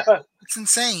 I mean, it's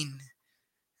insane.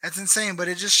 That's insane. But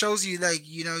it just shows you, like,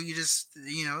 you just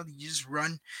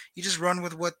run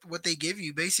with what they give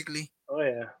you, basically. Oh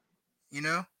yeah. You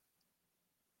know.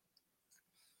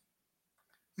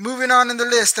 Moving on in the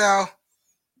list, Al.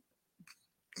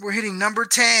 We're hitting number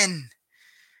 10,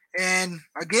 and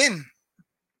again,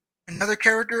 another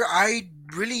character I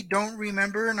really don't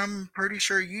remember, and I'm pretty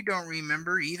sure you don't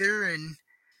remember either. And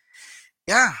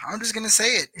yeah, I'm just gonna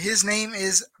say it. His name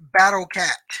is Battle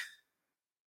Cat.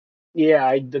 Yeah.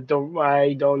 I don't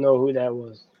know who that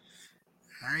was.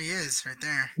 There he is, right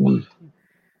there.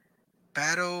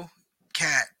 Battle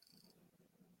Cat.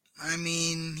 I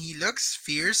mean, he looks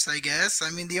fierce, I guess. I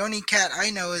mean, the only cat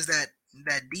I know is that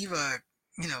diva,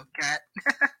 cat.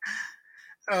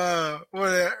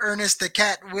 What Ernest the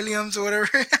Cat Williams or whatever.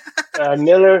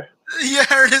 Miller. Yeah,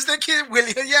 Ernest the Kid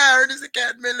Williams. Yeah, Ernest the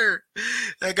Cat Miller.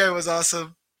 That guy was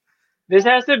awesome. This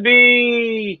has to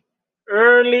be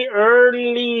early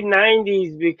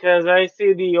 90s because I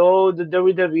see the old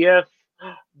WWF,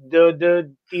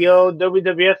 the old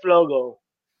WWF logo.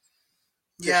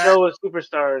 The Yeah, show was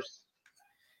Superstars.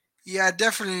 yeah,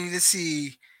 definitely need to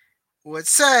see what it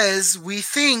says. We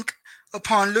think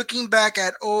upon looking back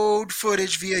at old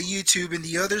footage via YouTube and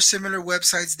the other similar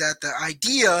websites that the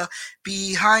idea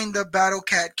behind the Battle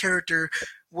Cat character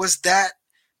was that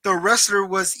the wrestler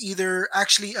was either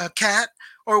actually a cat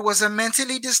or was a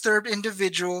mentally disturbed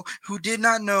individual who did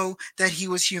not know that he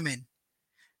was human.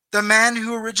 The man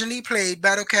who originally played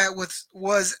Battle Cat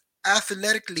was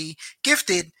athletically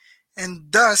gifted,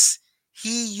 and thus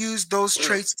he used those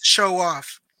traits to show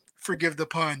off. Forgive the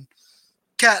pun.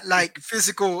 Cat like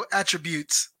physical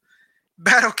attributes.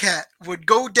 Battle Cat would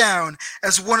go down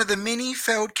as one of the many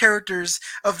failed characters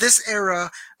of this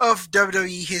era of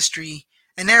WWE history,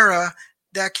 an era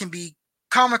that can be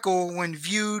comical when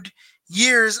viewed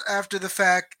years after the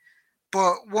fact,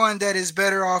 but one that is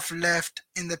better off left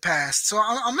in the past. So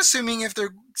I'm assuming if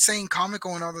they're saying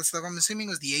comical and all that stuff, I'm assuming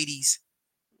it was the 80s.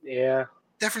 Yeah.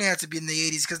 Definitely had to be in the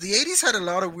 80s because the 80s had a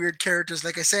lot of weird characters.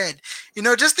 Like I said,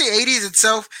 just the 80s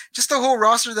itself, just the whole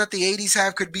roster that the 80s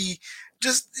have could be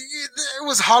just, it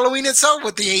was Halloween itself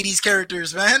with the 80s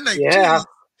characters, man. Like, Yeah. geez.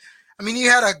 I mean, you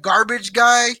had a garbage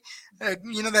guy,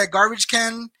 that garbage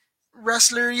can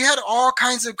wrestler. You had all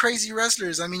kinds of crazy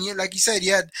wrestlers. I mean, like you said,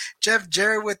 you had Jeff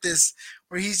Jarrett with this,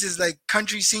 where he's this like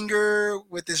country singer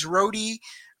with this roadie,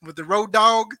 with the road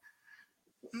dog,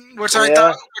 which I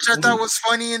thought, Yeah. which I thought was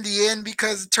funny in the end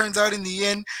because it turns out in the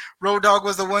end, Road Dog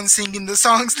was the one singing the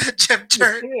songs that Jeff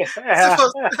Jarrett Yeah.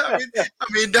 supposed. I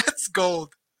mean, that's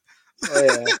gold. Oh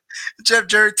yeah. Jeff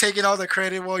Jarrett taking all the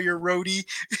credit while your roadie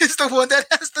is the one that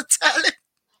has the talent.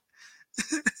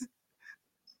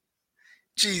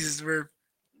 Jesus, we're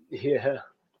Yeah.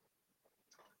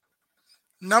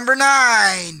 number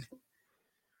 9,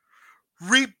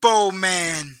 Repo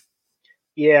Man.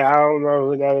 Yeah. I don't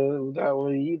know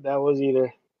who that was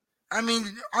either. I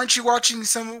mean, aren't you watching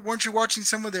some? Weren't you watching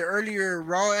some of the earlier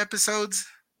Raw episodes?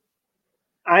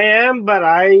 I am, but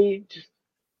I just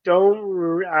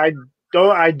I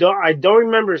don't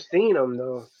remember seeing him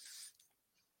though.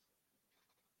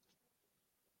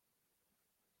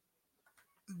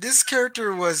 This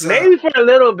character was, Maybe for a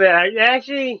little bit.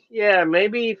 Actually, yeah,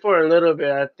 maybe for a little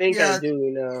bit. I think I yeah, do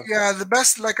now. yeah, the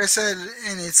best, like I said,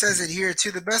 and it says it here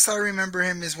too. The best I remember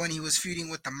him is when he was feuding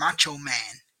with the Macho Man.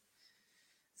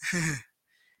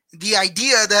 The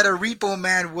idea that a Repo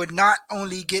Man would not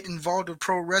only get involved with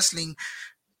pro wrestling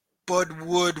but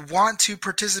would want to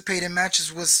participate in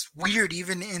matches was weird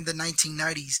even in the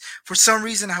 1990s. For some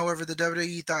reason, however, the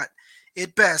WWE thought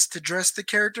it best to dress the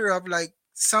character up like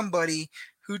somebody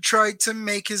who tried to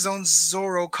make his own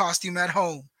Zorro costume at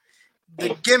home.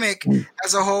 The gimmick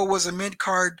as a whole was a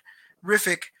mid-card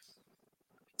rific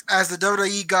as the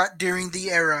WWE got during the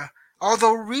era.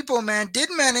 Although Repo Man did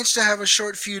manage to have a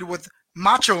short feud with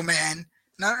Macho Man.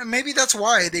 Now, maybe that's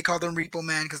why they called him Repo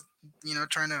Man, because,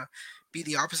 trying to be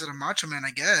the opposite of Macho Man,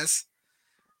 I guess.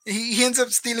 He ends up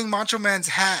stealing Macho Man's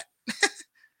hat.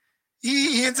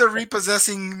 He ends up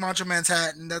repossessing Macho Man's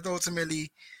hat, and that's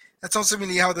ultimately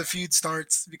how the feud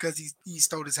starts because he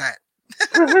stole his hat.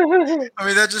 I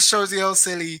mean, that just shows you how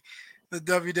silly the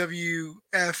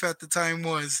WWF at the time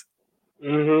was.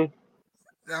 Mhm.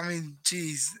 I mean,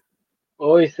 geez.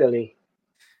 Always silly.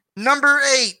 Number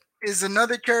 8 is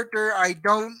another character I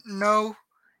don't know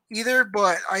either,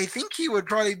 but I think he would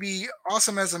probably be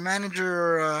awesome as a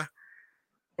manager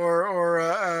or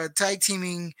a tag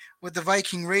teaming with the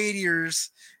Viking Raiders.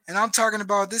 And I'm talking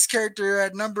about this character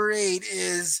at number 8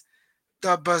 is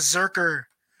the Berserker.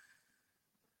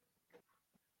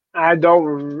 I don't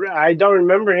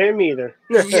remember him either.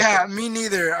 Yeah, me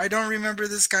neither. I don't remember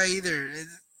this guy either.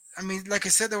 I mean, like I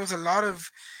said, there was a lot of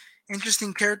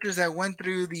interesting characters that went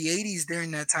through the 80s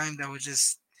during that time that was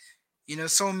just,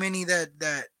 so many that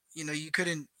you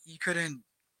couldn't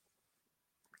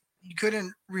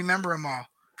remember them all.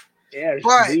 Yeah, it's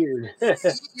But weird.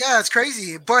 yeah, it's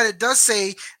crazy. But it does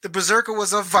say the Berserker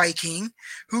was a Viking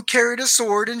who carried a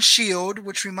sword and shield,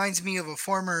 which reminds me of a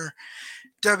former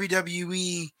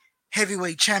WWE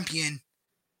heavyweight champion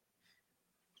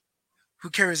who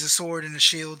carries a sword and a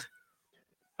shield.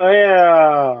 Oh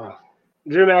yeah,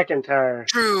 Drew McIntyre.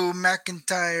 Drew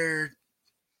McIntyre.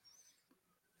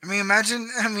 I mean, imagine.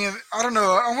 I mean, I don't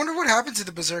know. I wonder what happened to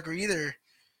the Berserker either.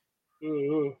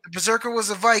 Mm-hmm. The Berserker was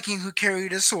a Viking who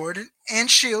carried a sword and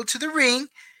shield to the ring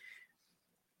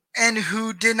and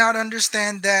who did not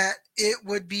understand that it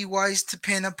would be wise to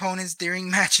pin opponents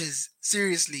during matches.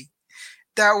 Seriously.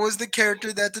 That was the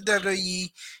character that the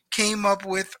WWE came up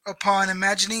with upon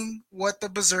imagining what the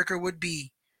Berserker would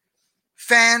be.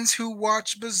 Fans who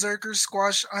watched Berserker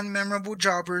squash unmemorable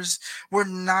jobbers were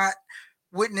not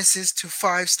witnesses to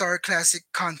 5-star classic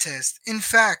contest. In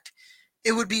fact,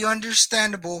 it would be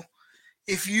understandable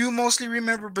if you mostly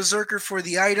remember Berserker for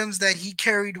the items that he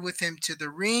carried with him to the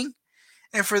ring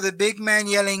and for the big man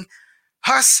yelling,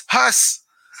 "Huss, Huss!"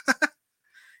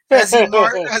 as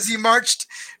he marched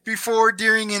before,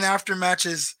 during, and after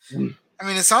matches. I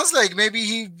mean, it sounds like maybe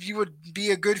he would be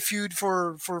a good feud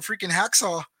for freaking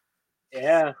Hacksaw.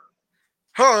 Yeah.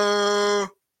 Ho!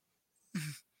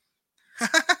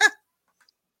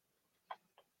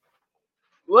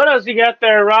 What else you got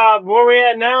there, Rob? Where we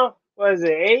at now? What is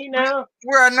it, 8 now?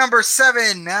 We're at number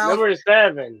 7 now. Number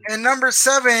 7. And number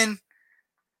 7,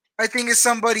 I think, is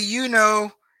somebody you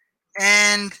know.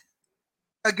 And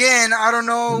again, I don't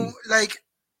know, like,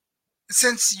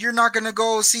 since you're not gonna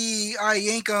go see I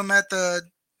Yankum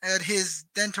at his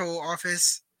dental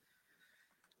office,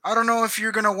 I don't know if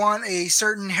you're gonna want a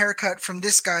certain haircut from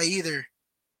this guy either.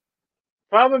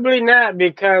 Probably not,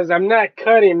 because I'm not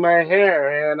cutting my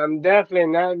hair, and I'm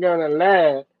definitely not gonna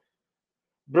let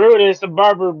Brutus the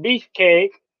Barber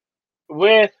Beefcake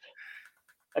with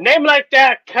a name like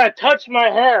that touch my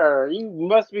hair. You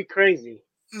must be crazy.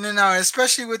 No,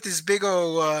 especially with this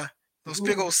those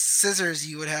big old scissors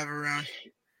you would have around.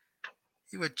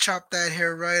 He would chop that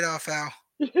hair right off, Al.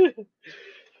 The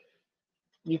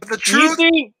truth.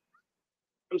 Think?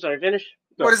 I'm sorry. Finish.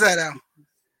 Go. What is that, Al?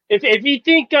 If you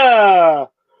think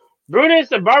Brutus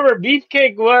the Barber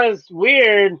Beefcake was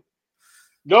weird,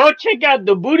 go check out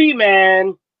the Booty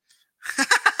Man.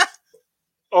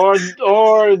 or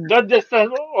the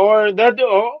Disciple, or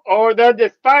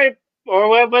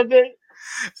what was it?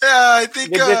 Yeah, I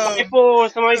think the Disciple or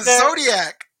something like that.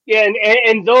 Zodiac. Yeah,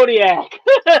 and Zodiac.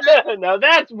 Now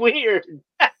that's weird.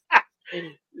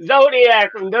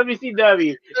 Zodiac from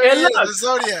WCW. And look, the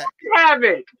Zodiac.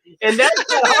 Havoc. And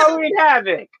that's Halloween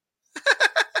Havoc.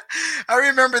 I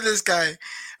remember this guy.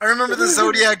 I remember the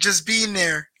Zodiac just being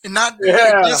there and not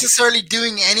necessarily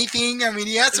doing anything. I mean,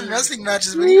 he had some wrestling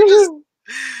matches, but he was just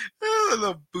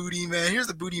the Booty Man. Here's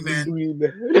the Booty Man.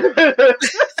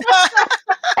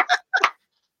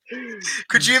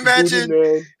 Could you imagine?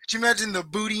 Could you imagine the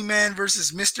Booty Man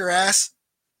versus Mr. Ass?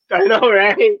 I know,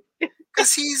 right?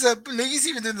 Because he's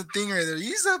even doing the thing right there.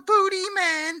 He's a booty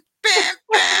man. Bam,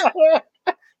 bam.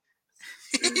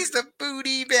 He's the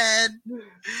booty man.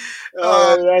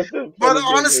 But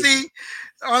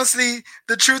honestly,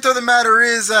 the truth of the matter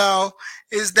is, Al,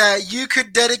 is that you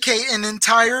could dedicate an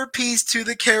entire piece to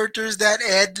the characters that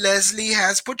Ed Leslie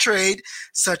has portrayed,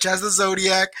 such as the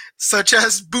Zodiac, such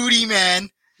as Booty Man,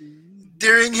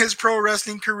 during his pro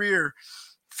wrestling career.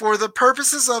 For the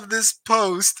purposes of this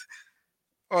post,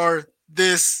 or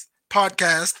this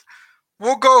podcast,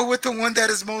 we'll go with the one that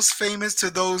is most famous to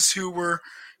those who were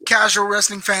casual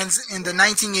wrestling fans in the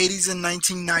 1980s and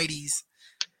 1990s.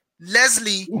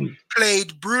 Leslie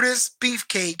played Brutus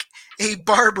Beefcake, a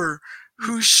barber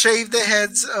who shaved the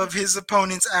heads of his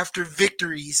opponents after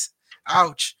victories.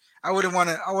 Ouch! I wouldn't want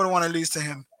to lose to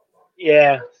him.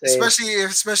 Yeah, same.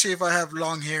 especially if I have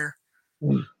long hair.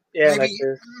 Yeah,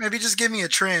 maybe just give me a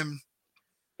trim.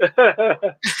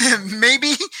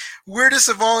 Maybe weirdest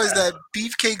of all is that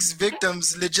Beefcake's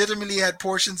victims legitimately had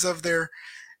portions of their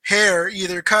hair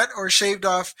either cut or shaved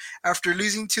off after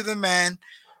losing to the man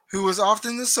who was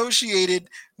often associated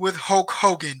with Hulk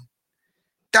Hogan.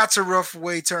 That's a rough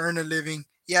way to earn a living.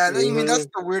 Yeah, I mean, that's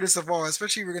the weirdest of all,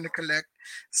 especially if you're going to collect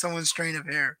someone's strain of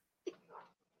hair.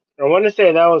 I want to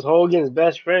say that was Hogan's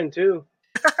best friend too.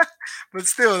 But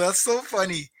still, that's so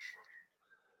funny.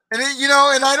 And then, you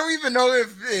know, and I don't even know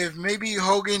if maybe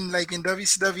Hogan like in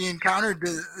WCW encountered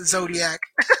the Zodiac.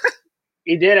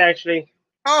 He did actually.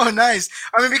 Oh, nice.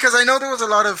 I mean, because I know there was a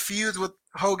lot of feuds with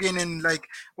Hogan and like,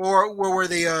 or where were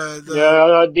they? The The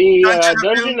Dungeon of Doom.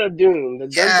 Dungeon of Doom. The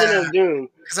Dungeon Yeah, of Doom.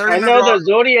 because I I remember. know the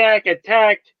Zodiac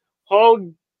attacked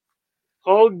Hogan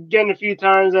a few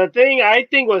times. The thing I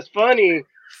think was funny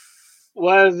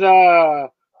was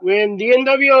when the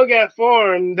NWO got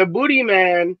formed, the Booty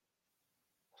Man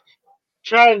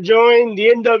tried to join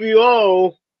the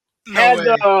NWO, No had way.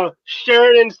 the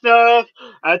shirt and stuff.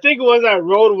 I think it was at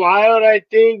Road Wild, I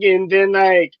think, and then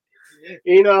like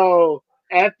you know,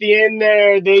 at the end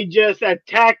there, they just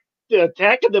attacked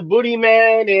the Booty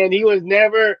Man, and he was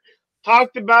never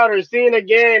talked about or seen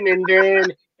again. And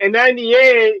then in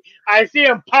 '98, I see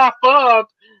him pop up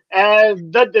as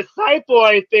the Disciple,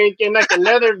 I think, in like a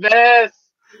leather vest.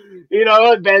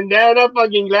 Bandana,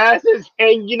 fucking glasses,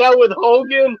 hanging out with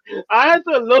Hogan. I had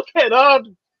to look it up,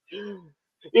 That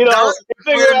was, and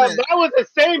figure wait a out minute. that was the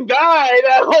same guy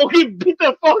that Hogan beat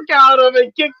the fuck out of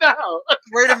and kicked out.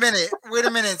 Wait a minute. Wait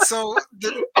a minute. So,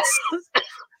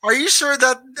 are you sure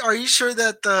that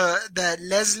that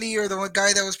Leslie or the one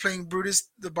guy that was playing Brutus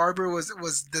the Barber was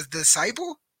the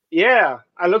disciple? Yeah,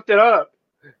 I looked it up.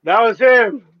 That was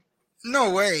him.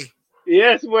 No way.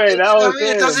 Yes, way, that I was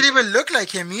mean, it doesn't him. even look like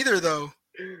him either, though.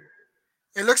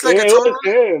 It looks like a It total.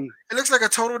 was him. It looks like a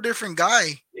total different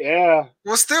guy. Yeah,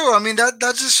 Well, still, I mean that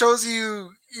just shows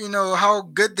you, you know, how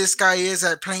good this guy is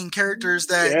at playing characters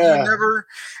that you yeah, never.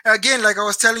 Again, like I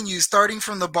was telling you, starting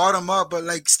from the bottom up, but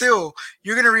like still,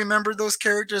 you're gonna remember those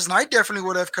characters, and I definitely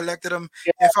would have collected them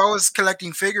yeah. if I was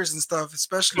collecting figures and stuff, The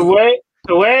especially. way,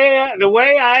 the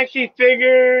way I actually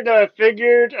figured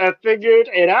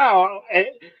it out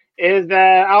is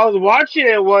that I was watching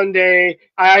it one day.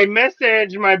 I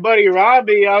messaged my buddy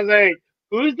Robbie. I was like,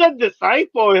 "Who's the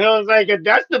disciple?" He was like,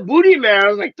 "That's the Booty Man." I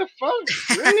was like, "The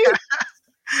fuck, really?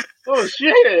 Oh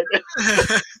shit!"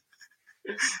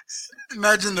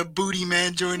 Imagine the Booty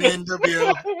Man joining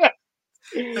NWO.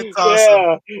 That's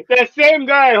awesome. Yeah, that same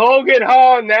guy, Hogan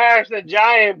Hall Nash, the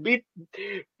Giant, beats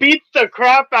the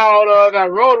crap out of that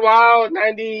Road Wild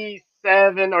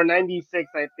 '97 or '96,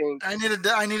 I think. I need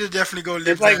to definitely go It's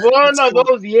live like that. one That's of cool.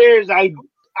 those years I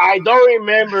don't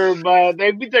remember, but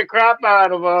they beat the crap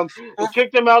out of him and Well,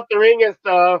 kicked him out the ring and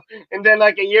stuff. And then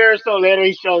like a year or so later,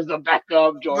 he shows up back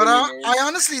up but joining in. I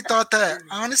honestly thought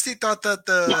that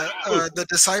the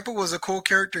disciple was a cool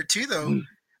character too, though.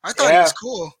 I thought he was Yeah.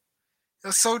 cool. It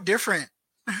was so different,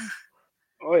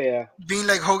 Oh yeah. being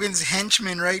like Hogan's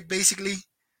henchman, right? Basically.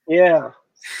 Yeah.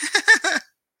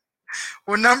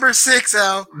 Well, number six,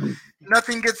 Al.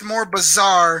 Nothing gets more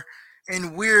bizarre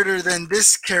and weirder than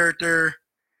this character,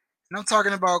 and I'm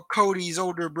talking about Cody's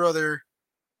older brother.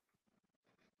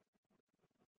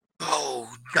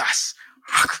 Oh, yes.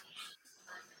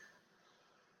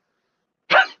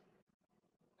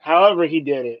 However, he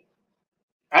did it.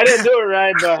 I didn't do it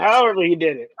right, but however he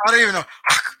did it. I don't even know.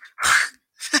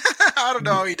 I don't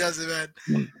know how he does it,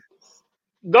 man.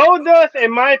 Goldust,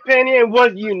 in my opinion,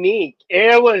 was unique.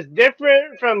 It was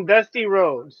different from Dusty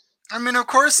Rhodes. I mean, of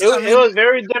course. It was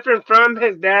very different from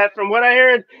his dad. From what I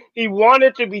heard, he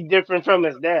wanted to be different from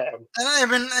his dad.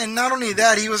 And not only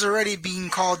that, he was already being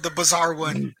called the bizarre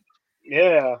one.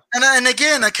 Yeah. And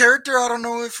again, a character I don't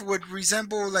know if would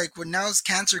resemble like what now's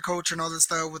cancer culture and all this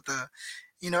stuff with the,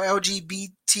 you know, LGBT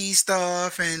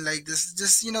stuff and like this,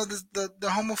 just you know, the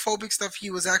homophobic stuff he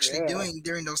was actually Yeah. doing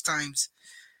during those times.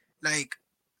 Like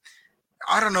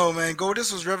I don't know, man.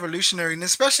 Goldust was revolutionary, and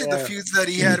especially the Yeah. feuds that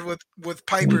he had with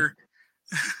Piper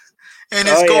Oh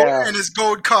yeah. and his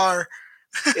gold car.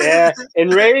 Yeah.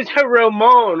 And Razor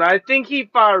Ramon, I think he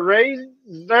fought Razor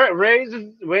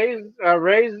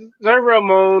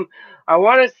Ramon. I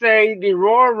want to say the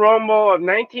Royal Rumble of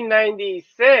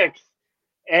 1996,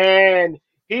 and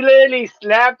he literally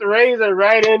slapped Razor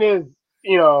right in his,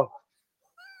 you know,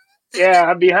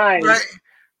 yeah, behind. Right.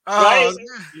 Right? Oh,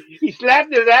 He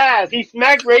slapped his ass. He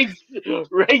smacked Razor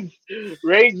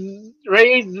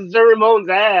Ramon's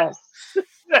ass.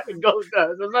 Goes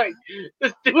does. I'm like,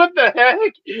 what the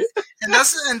heck?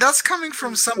 and that's coming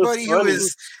from It's somebody who funny.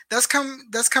 is that's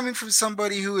coming from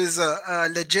somebody who is a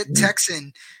legit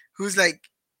Texan who's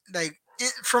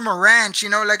from a ranch. You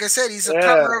know, like I said, he's a Yeah,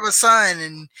 prowler of a son,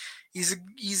 and he's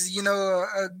you know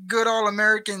a good all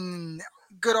American,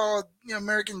 good all you know,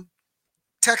 American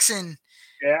Texan.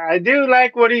 yeah. I do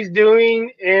like what he's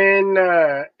doing in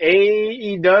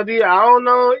AEW. I don't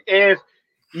know if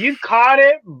you caught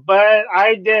it, but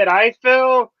I did. I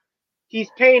feel he's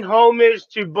paying homage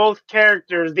to both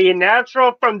characters, the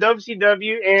Natural from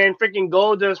WCW and freaking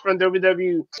Goldust from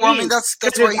Well, I mean WWE. that's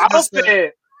Because why his he does the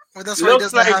outfit well, that's why he looks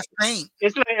does the like half paint.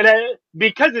 it's like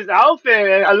because his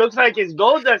outfit looks like his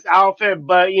Goldust outfit,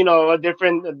 but a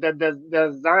different the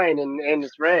design and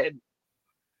it's red.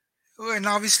 Well, and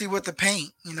obviously with the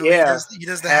paint, Yeah, he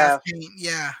does the half half paint,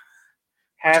 yeah, which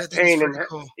I half think is paint pretty and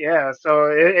cool. yeah. So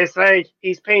it's like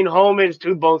he's paying homage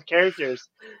to both characters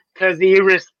because he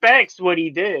respects what he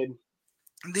did.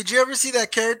 Did you ever see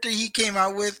that character he came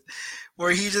out with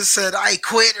where he just said "I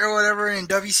quit" or whatever in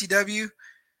WCW?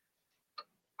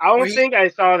 I Where don't think I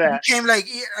saw he that. came like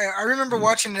I remember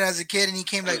watching it as a kid, and he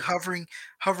came like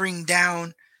hovering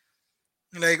down.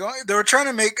 Like they were trying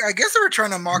to make, I guess they were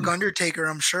trying to mock Undertaker.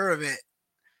 I'm sure of it.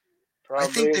 I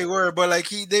think Probably. they were, but like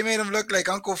they made him look like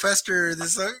Uncle Fester.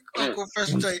 This Uncle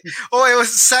Fester. Oh, it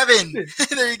was 7.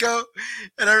 There you go.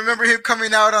 And I remember him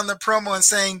coming out on the promo and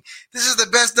saying, "This is the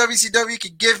best WCW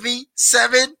could give me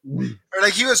 7." Or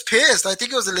like he was pissed. I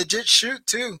think it was a legit shoot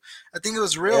too. I think it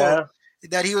was real Yeah.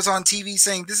 that he was on TV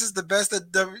saying, "This is the best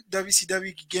that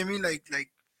WCW could give me." Like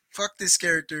fuck this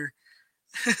character.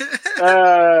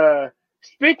 Uh,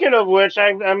 Speaking of which,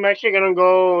 I'm actually gonna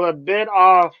go a bit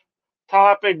off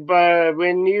topic, but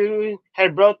when you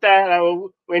had brought that up,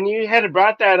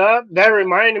 that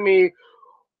reminded me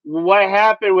what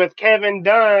happened with Kevin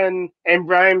Dunn and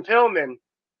Brian Pillman.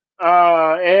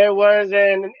 It was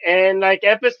an like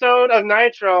episode of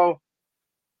Nitro.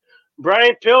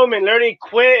 Brian Pillman literally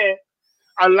quit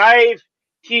on live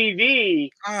TV.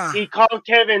 Ah, He called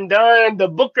Kevin Dunn the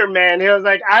Booker man. He was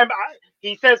like,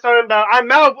 he said something about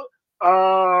I'm out,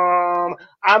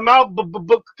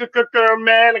 Booker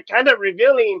man, kind of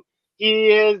revealing he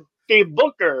is the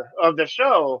Booker of the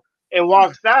show, and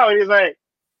walks out. He's like,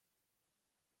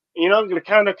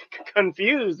 kind of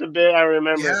confused a bit. I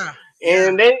remember, yeah, yeah.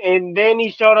 and then he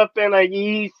showed up in like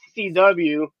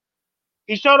ECW.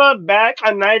 He showed up back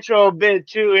on Nitro a bit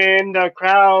too, and the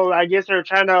crowd, I guess they're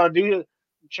trying to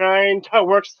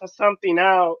work something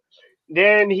out.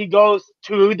 Then he goes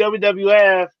to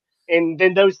WWF, and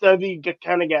then WCW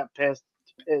kind of got pissed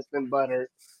and buttered.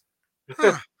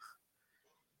 Huh.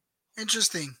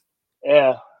 Interesting.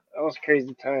 Yeah, that was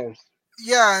crazy times.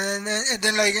 Yeah, and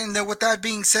then with that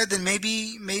being said, then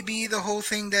maybe the whole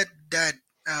thing that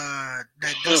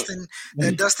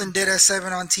Dustin did at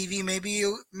 7 on TV, maybe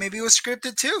it was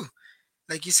scripted too.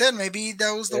 Like you said, maybe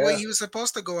that was the way Yeah, he was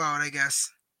supposed to go out. I guess.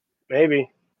 maybe.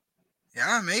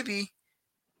 Yeah, maybe. I mean,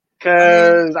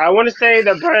 Because I want to say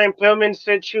the Brian Pillman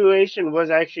situation was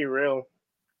actually real.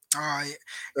 uh, It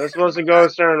was supposed to go a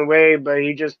certain way, but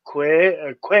he just quit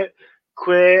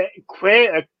live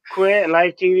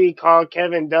TV. Called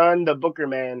Kevin Dunn the Booker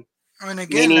man, and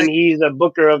again, meaning he's a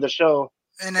booker of the show,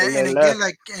 and then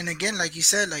left. and again, like you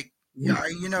said, like yeah,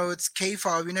 it's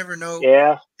K-fob. You never know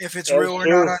Yeah, if it's real that's or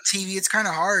not true. on TV. It's kind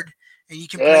of hard, and you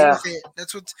can play Yeah, with it.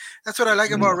 That's what I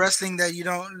like about wrestling. That you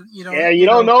yeah, don't you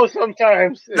don't know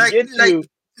sometimes. It like gets like you.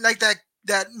 like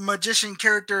that magician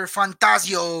character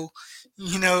Fantasio.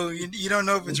 You don't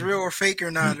know if it's real or fake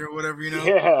or not or whatever.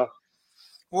 Yeah,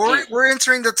 We're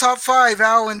entering the top 5,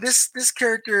 Al, and this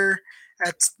character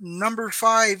at number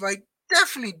 5. I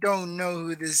definitely don't know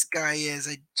who this guy is.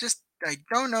 I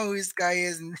don't know who this guy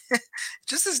is, and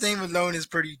just his name alone is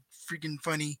pretty freaking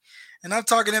funny. And I'm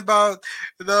talking about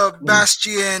the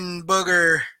Bastion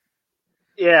Booger.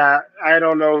 yeah. I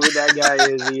don't know who that guy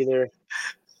is either.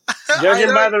 I Judging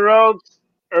by don't. the ropes,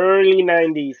 early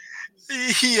 '90s.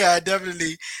 Yeah,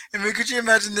 definitely. I mean, could you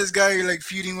imagine this guy like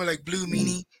feuding with like Blue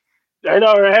Meanie? I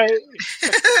know, right?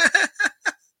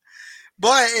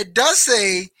 But it does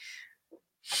say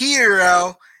here,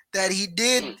 Al, that he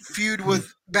did feud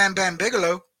with Bam Bam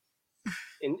Bigelow.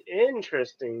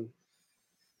 Interesting.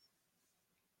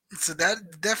 So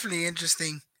that definitely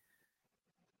interesting.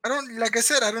 I don't like I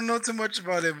said, I don't know too much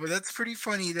about it, but that's pretty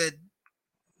funny that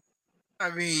I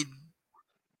mean,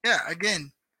 yeah,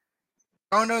 again,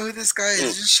 I don't know who this guy is. It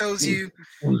just shows you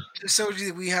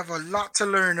that we have a lot to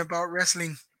learn about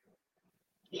wrestling.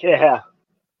 Yeah,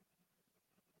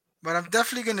 But I'm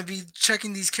definitely gonna be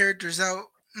checking these characters out.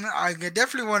 I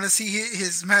definitely want to see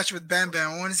his match with Bam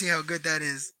Bam. I want to see how good that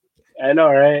is. I know,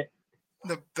 right?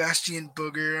 The Bastion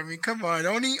Booger. I mean, come on.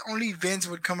 Only Vince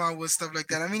would come out with stuff like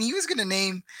that. I mean, he was gonna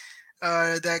name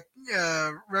that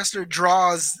wrestler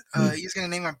Draws. He's gonna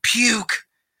name him Puke.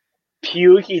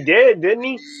 Puke, he did, didn't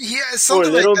he? Yeah, For a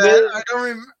something like little that.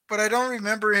 bit. But I don't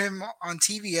remember him on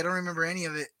TV. I don't remember any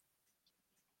of it.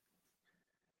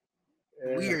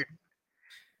 Yeah. Weird.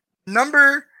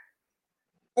 Number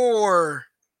 4.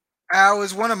 Al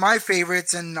is one of my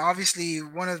favorites, and obviously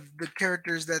one of the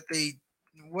characters that they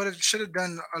what it should have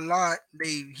done a lot.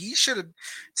 He should have,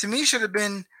 to me, should have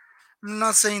been. I'm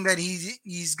not saying that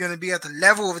he's gonna be at the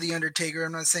level of the Undertaker.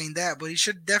 I'm not saying that, but he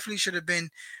should have been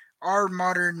our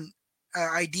modern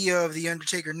idea of the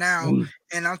Undertaker now.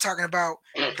 And I'm talking about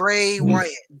Bray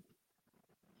Wyatt.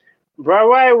 Bray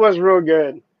Wyatt was real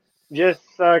good. Just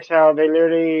sucks how they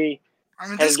literally I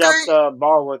mean, has dropped the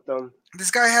ball with them. this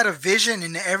guy had a vision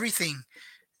in everything.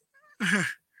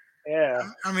 Yeah.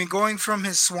 I mean, going from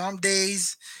his Swamp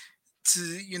days to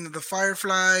the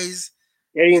Fireflies.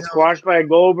 Getting squashed by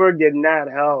Goldberg did not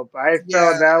help. I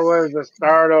Yeah, felt that was the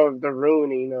start of the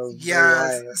ruining of Bray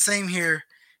yeah, Wyatt. same here,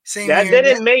 same That here.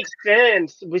 didn't make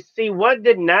sense. We see what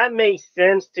did not make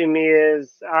sense to me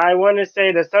is I want to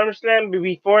say the SummerSlam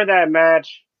before that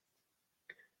match.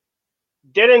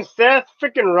 Didn't Seth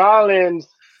freaking Rollins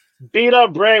beat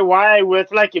up Bray Wyatt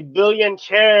with like a billion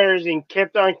chairs and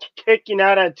kept on kicking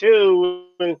out at two,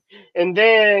 and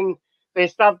then they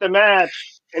stopped the match,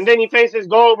 and then he faces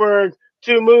Goldberg.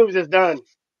 2 moves is done.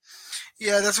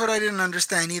 Yeah, that's what I didn't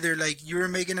understand either. Like you were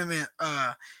making him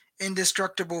a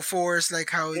indestructible force,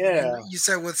 like how Yeah, you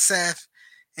said with Seth,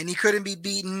 and he couldn't be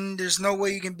beaten. There's no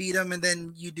way you can beat him, and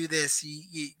then you do this.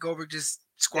 Goldberg just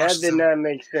that squashes did him. not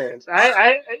make sense.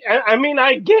 I, I mean,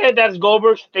 I get that's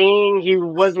Goldberg's thing. He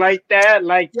was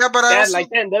yeah, but like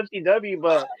that in WCW,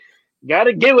 but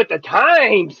gotta get with the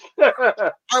times.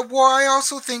 I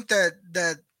also think that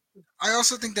I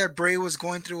also think that Bray was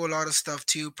going through a lot of stuff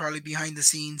too, probably behind the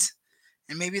scenes,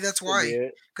 and maybe that's Could why. be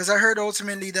it. Because I heard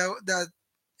ultimately that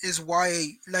is why,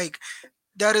 like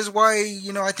that is why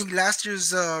I think last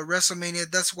year's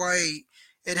WrestleMania, that's why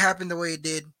it happened the way it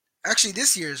did. Actually,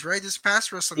 this year's right,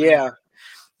 Yeah.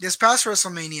 This past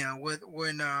WrestleMania,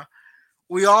 when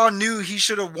we all knew he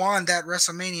should have won that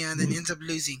WrestleMania and then ends up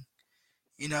losing.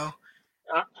 You know,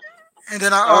 Uh, and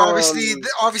then Um,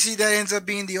 obviously that ends up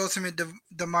being the ultimate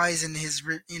demise, and his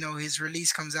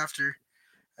release comes after.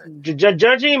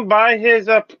 judging by his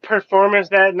performance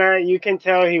that night, you can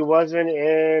tell he wasn't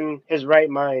in his right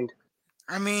mind.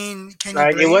 I mean, can you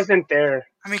Like it blame? wasn't there.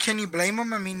 I mean, can you blame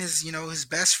him? I mean, his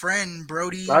best friend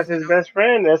Brody, Lost his best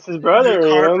friend. That's his Luke brother. You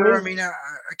know what I Harper. I mean? mean,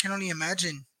 I can only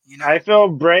imagine. I feel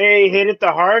Bray hit it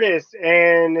the hardest,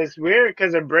 and it's weird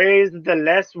because Bray is the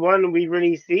less one we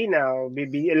really see now.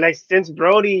 Like since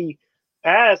Brody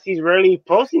passed, he's rarely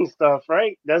posting stuff,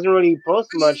 right? Doesn't really post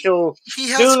much. He'll He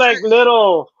do has like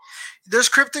little there's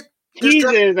cryptic there's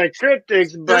teases, like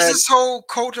cryptics, there's but this whole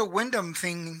Kota Wyndham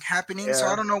thing happening, so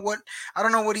yeah, I don't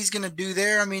know what he's gonna do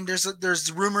there. I mean,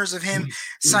 there's rumors of him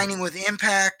signing with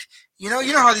Impact. You know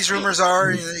how these rumors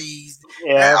are.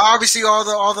 yeah, Obviously,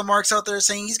 all the marks out there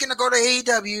saying he's gonna go to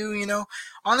AEW.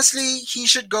 Honestly, he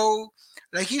should go.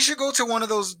 Like he should go to one of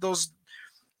those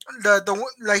the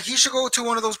like he should go to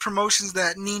one of those promotions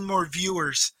that need more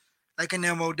viewers, like an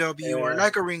MOW or yeah,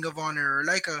 like a Ring of Honor or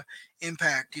like a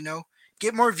Impact.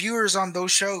 Get more viewers on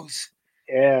those shows.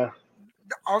 yeah,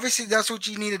 Obviously that's what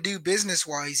you need to do business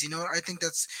wise. I think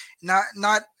that's not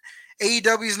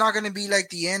AEW is not going to be like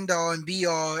the end all and be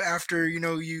all after you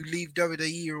leave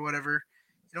WWE or whatever.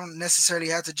 You don't necessarily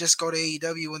have to just go to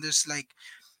AEW when there's like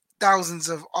thousands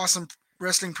of awesome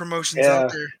wrestling promotions out yeah.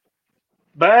 there.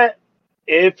 But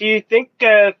if you think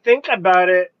about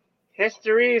it,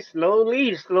 history is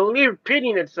slowly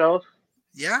repeating itself.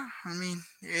 Yeah, I mean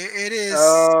it is.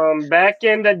 Back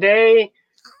in the day,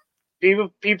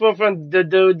 people from the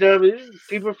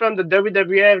people from the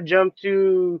WWF jumped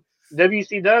to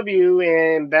WCW,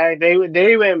 and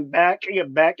they went back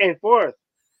and forth.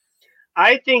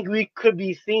 I think we could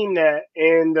be seeing that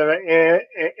in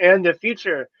the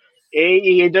future.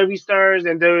 AEW stars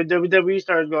and the WWE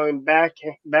stars going back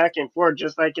and forth,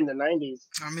 just like in the 90s.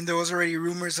 I mean there was already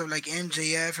rumors of like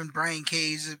MJF and Brian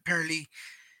Cage apparently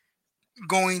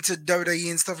going to WWE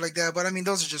and stuff like that, but I mean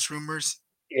those are just rumors.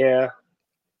 Yeah,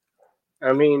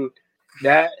 I mean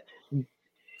that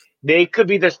they could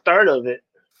be the start of it.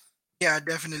 Yeah,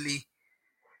 definitely.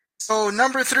 So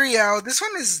number three, Al. This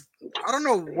one is I don't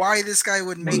know why this guy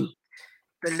would make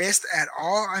the list at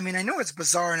all. I mean, I know it's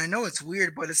bizarre and I know it's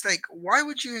weird, but it's like, why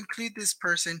would you include this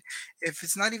person if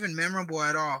it's not even memorable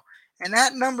at all? And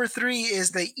at number three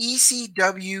is the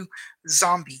ECW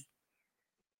Zombie.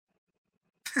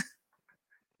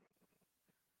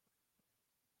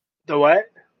 The what?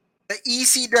 The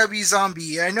ECW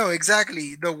Zombie. I know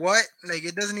exactly the what. Like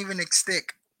it doesn't even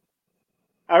stick.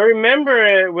 I remember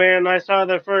it when I saw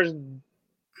the first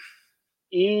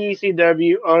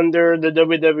ECW under the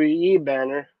WWE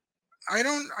banner.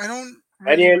 I don't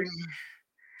I really didn't.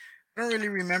 I don't really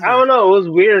I remember. don't know. It was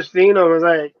weird seeing him. I was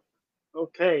like,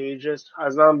 okay, just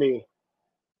a zombie.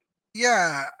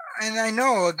 Yeah, and I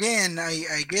know again,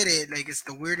 I get it. Like it's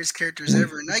the weirdest characters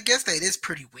ever, and I guess that is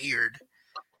pretty weird.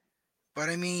 But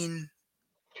I mean,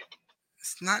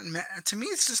 it's not to me.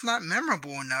 It's just not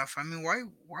memorable enough. I mean, why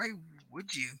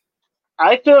would you?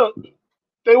 I thought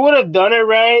they would have done it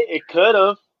right. It could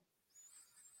have.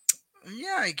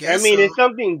 Yeah, I I guess mean, so. it's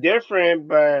something different,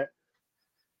 but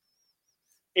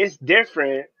it's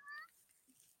different.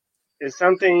 It's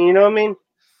something, you know what I mean?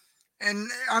 And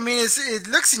I mean, it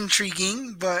looks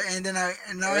intriguing, but and then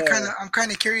and now Yeah, I'm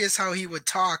kind of curious how he would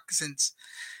talk since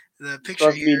the he's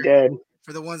picture supposed to be here dead.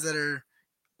 for the ones that are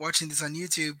watching this on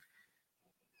YouTube.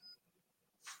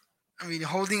 I mean,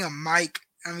 holding a mic.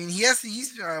 I mean, he's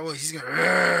going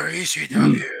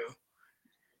ECW,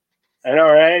 I know,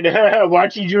 right?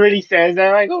 Watch, he really says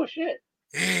that. Like, oh shit.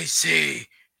 EC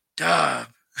Dub,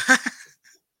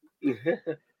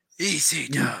 EC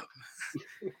Dub,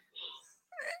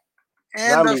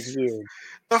 and Zombie's weird.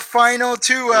 the final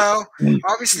two. Well,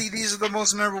 obviously these are the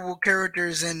most memorable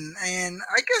characters, and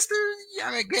I guess they're. Yeah,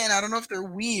 I mean, again, I don't know if they're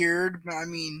weird, but I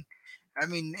mean,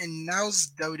 in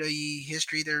now's WWE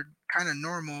history, they're kind of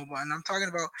normal. But and I'm talking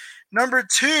about number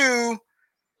two.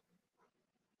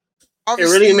 It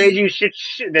really made Obviously, you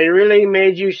shit. They really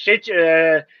made you shit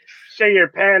your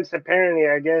pants. Apparently,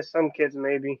 I guess some kids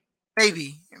maybe.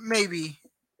 maybe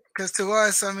because to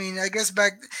us, I mean, I guess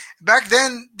back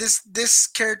then, this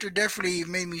character definitely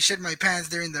made me shit my pants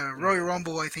during the Royal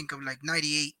Rumble. I think of like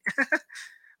 '98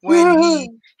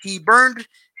 when he burned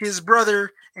his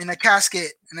brother in a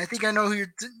casket, and I think I know who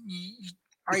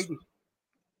I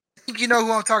think you know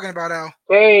who I'm talking about, Al.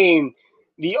 Kane,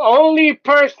 the only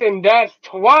person that's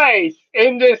twice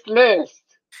in this list.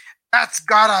 That's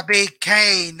gotta be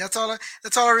Kane. That's all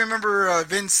I remember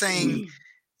Vince saying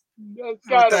That's with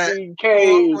gotta that be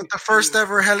Kane. with the first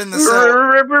ever Hell in the Cell.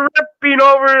 Ripping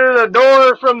over the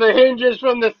door from the hinges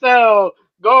from the cell,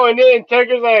 going in.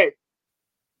 Taker's like,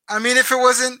 I mean, if it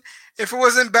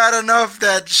wasn't bad enough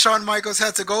that Shawn Michaels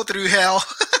had to go through hell,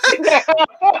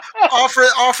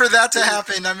 offer that to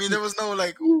happen. I mean, there was no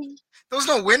like there was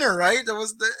no winner, right? There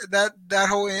was that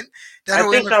whole that I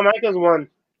whole think Shawn Michaels won.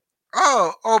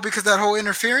 because that whole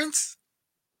interference,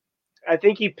 I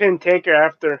think he pinned Taker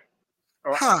after.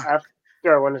 Or huh?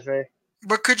 after, I want to say.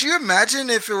 But could you imagine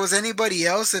if it was anybody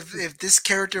else, if this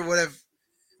character would have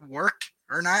worked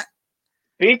or not?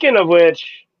 Speaking of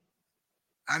which,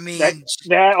 I that mean,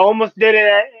 that almost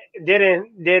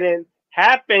didn't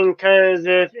happen because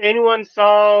if anyone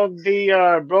saw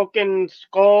the Broken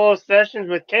Skull sessions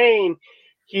with Kane,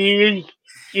 he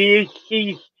he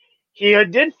he he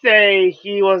did say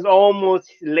he was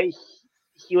almost late.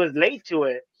 He was late to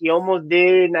it. He almost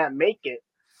did not make it.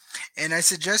 and I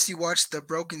suggest you watch the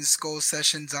Broken Skull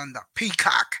sessions on the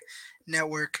Peacock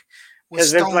network with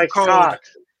Because Vince Stone likes Cold. cocks.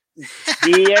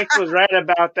 DX was right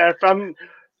about that from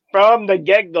the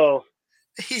get go.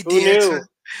 He Who DX.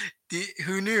 knew?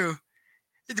 Who knew?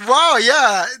 Wow,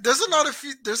 yeah. There's a lot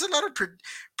of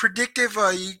predictive.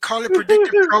 You call it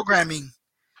predictive programming.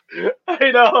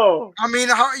 I know. I mean,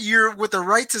 how, you're with the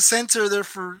right to censor there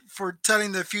for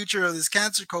telling the future of this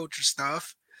cancer culture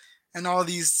stuff and all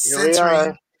these Here we are.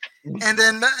 censoring, and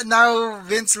then now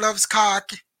Vince loves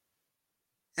cock,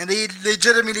 and they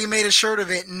legitimately made a shirt of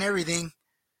it and everything,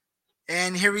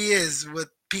 and here he is with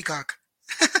Peacock.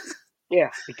 Yeah,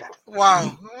 because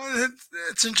Wow,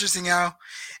 it's interesting how.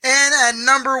 And at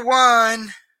number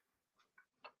one,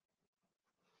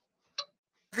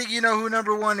 I think you know who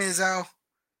number one is, Al.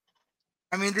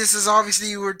 I mean, this is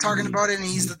obviously we're talking about it, and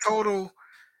he's the total.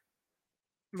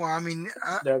 Well, I mean,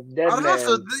 the I dead don't know if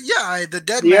man, the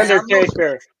dead the man. I don't know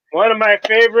Undertaker, one of my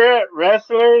favorite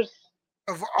wrestlers,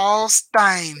 of all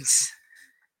times.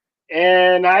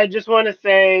 and I just want to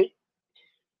say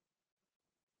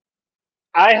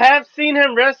I have seen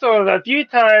him wrestle a few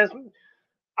times.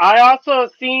 I also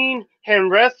seen him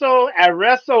wrestle at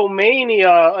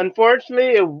WrestleMania.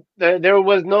 Unfortunately, there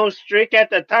was no streak at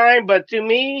the time, but to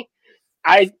me,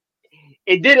 I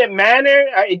it didn't matter.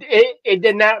 It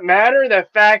did not matter the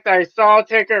fact I saw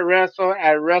Taker wrestle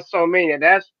at WrestleMania.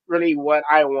 That's really what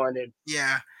I wanted.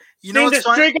 Yeah, you know Seeing what's the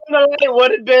fun? streak on the line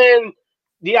would have been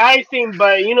the icing,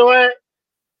 but you know what?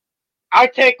 I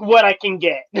take what I can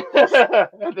get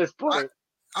at this I, point.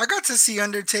 I got to see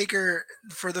Undertaker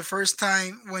for the first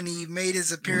time when he made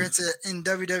his appearance in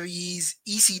WWE's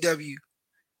ECW,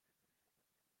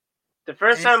 The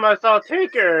first and time I saw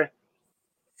Taker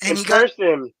and in he got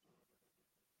person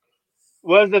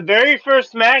was the very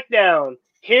first SmackDown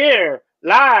here,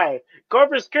 live,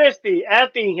 Corpus Christi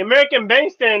at the American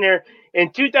Bandstander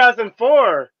in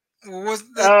 2004. was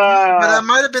that, but Uh, that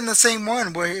might have been the same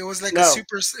one where it was like a no,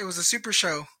 super. It was a super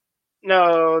show.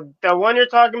 No, the one you're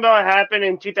talking about happened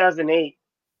in 2008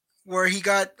 where he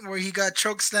got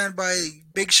chokeslammed by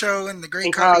Big Show and the Great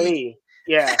in Khali. Kali.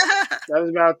 Yeah, that was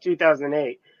about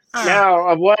 2008. Huh.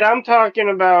 Now, what I'm talking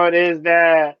about is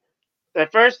that the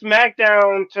first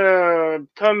SmackDown to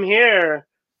come here,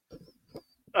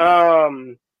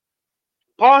 um,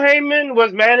 Paul Heyman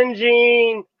was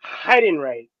managing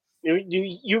Heidenreich.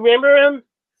 You remember him?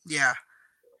 Yeah.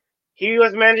 He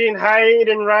was managing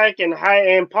Heidenreich,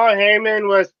 and Paul Heyman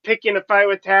was picking a fight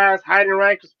with Taz.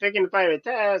 Heidenreich was picking a fight with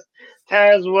Taz.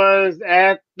 Taz was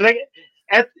at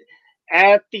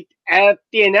at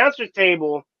the announcer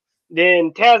table.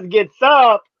 Then Taz gets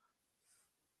up,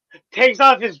 takes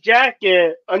off his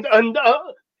jacket, you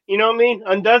know what I mean?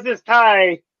 Undoes his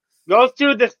tie, goes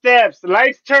to the steps,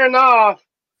 lights turn off.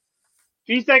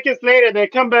 Few seconds later, they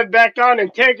come back on,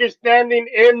 and Taker's standing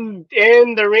in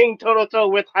the ring toe to toe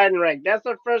with Heidenreich. That's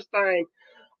the first time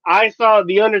I saw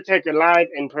The Undertaker live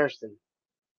in person.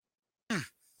 Hmm.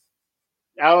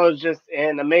 That was just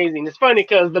an amazing. It's funny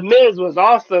because The Miz was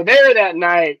also there that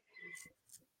night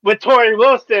with Tori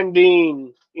Wilson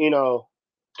being,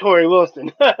 Tori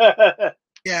Wilson.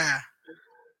 Yeah.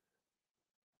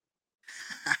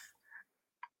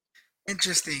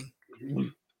 Interesting.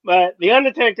 But The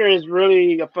Undertaker is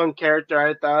really a fun character,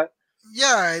 I thought.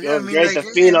 Yeah, It I was mean, great like,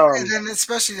 to feed and on. then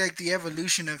especially like the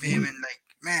evolution of him, and like,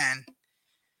 man,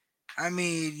 I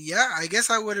mean, yeah, I guess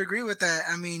I would agree with that.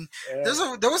 I mean, Yeah.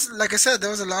 there was like I said, there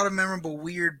was a lot of memorable,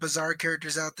 weird, bizarre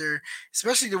characters out there,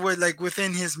 especially the way like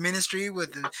within his ministry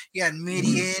with you had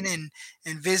Midian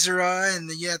and Viscera, and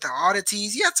you had the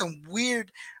oddities. You had some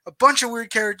weird, a bunch of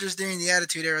weird characters during the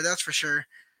Attitude Era. That's for sure.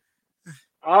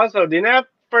 Also, do not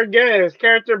forget his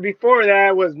character before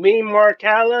that was Mean Mark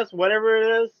Callis, whatever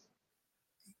it is.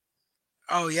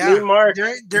 Oh Mean yeah, Mark.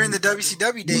 during the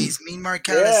WCW days, Mean Mark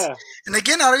Callis, Yeah. and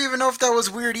again, I don't even know if that was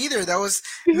weird either. That was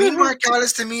Mean Mark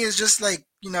Callis to me is just like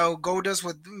Goldust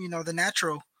with the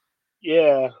natural.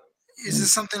 Yeah. Is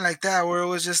this something like that where it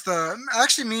was just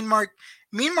actually Mean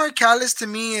Mark Callis to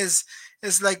me is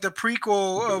like the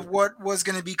prequel of what was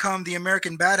going to become the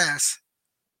American Badass.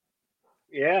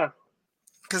 Yeah.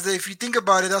 Because if you think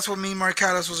about it, that's what Mean Mark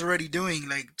Callis was already doing.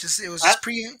 Like, just it was I just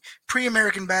pre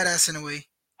American Badass in a way.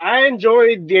 I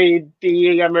enjoyed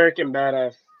the American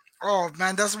Badass. Oh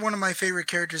man, that's one of my favorite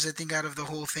characters. I think out of the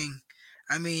whole thing.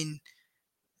 I mean,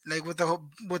 like with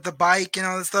the bike and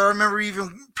all that stuff. I remember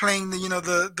even playing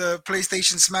the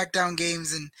PlayStation SmackDown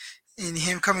games and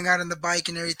him coming out on the bike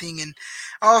and everything. And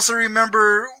I also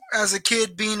remember as a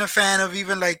kid being a fan of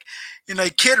even like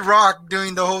Kid Rock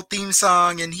doing the whole theme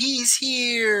song and he's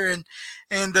here and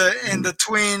the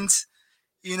twins.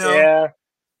 You know Yeah.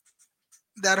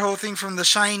 that whole thing from The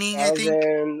Shining. That I was think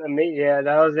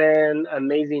that was an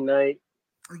amazing night.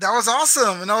 that was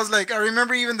awesome. And I was like, I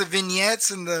remember even the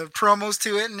vignettes and the promos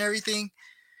to it and everything.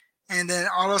 And then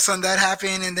all of a sudden that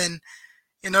happened, and then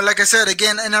like I said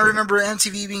again, and I remember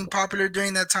MTV being popular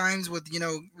during that times with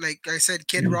like I said,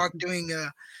 Kid Rock doing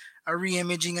a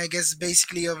re-imaging, I guess,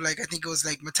 basically of like I think it was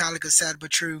like Metallica's "Sad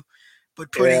but True," but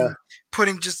Yeah.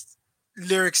 putting just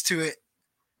lyrics to it.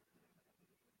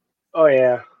 Oh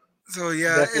yeah. So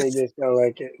yeah, Definitely just don't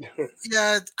like it.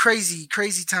 it's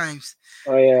crazy times.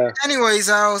 Oh yeah. Anyways,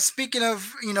 speaking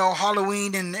of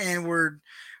Halloween, and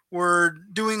we're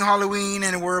doing Halloween,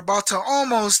 and we're about to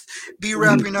almost be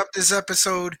wrapping up this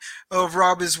episode of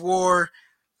Rob is War.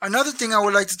 Another thing I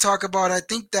would like to talk about, I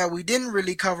think that we didn't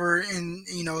really cover in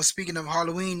speaking of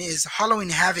Halloween, is Halloween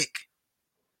Havoc.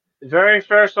 The very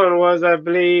first one was, I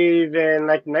believe, in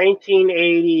like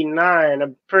 1989.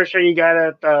 I'm pretty sure you got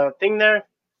a thing there.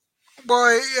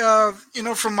 Boy,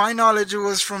 from my knowledge, it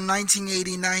was from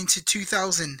 1989 to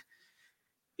 2000,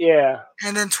 Yeah.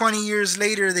 and then 20 years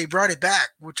later they brought it back,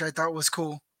 which I thought was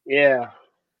cool. Yeah.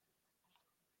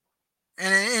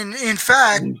 And in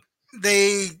fact,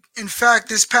 in fact,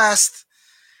 this past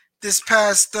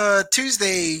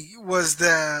Tuesday was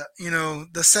the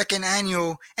second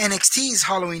annual NXT's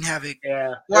Halloween Havoc.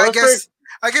 Yeah. It Well, was pretty.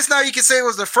 I guess now you could say it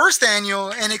was the first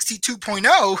annual NXT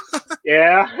 2.0.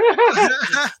 Yeah.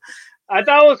 I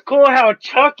thought it was cool how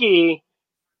Chucky,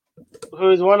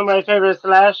 who's one of my favorite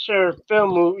slasher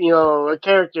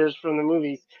characters from the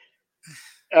movies,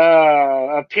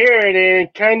 appeared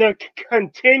and kind of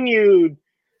continued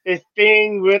this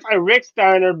thing with a Rick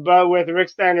Steiner, but with Rick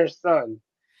Steiner's son.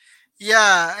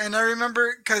 Yeah, and I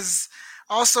remember because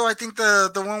also I think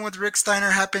the one with Rick Steiner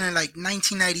happened in like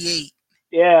 1998,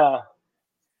 Yeah.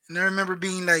 and I remember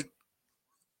being like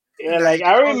Yeah, like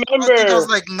I I think I was remember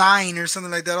like 9 or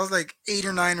something like that. I was like 8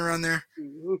 or 9 around there.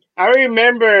 I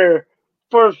remember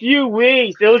for a few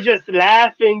weeks it was just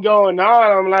laughing going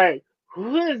on. I'm like,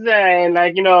 who is that? And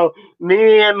like,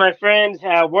 me and my friends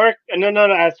at work,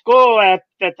 no, at school at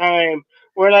the time,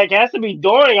 were like, it has to be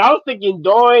Doing. I was thinking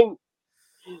Doing.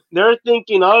 They're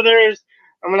thinking others.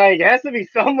 I'm like, it has to be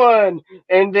someone.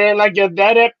 And then like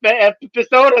that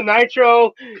episode of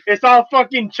Nitro, it's all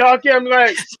fucking Chucky. I'm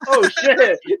like, oh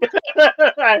shit.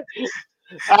 I,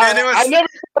 And it I was never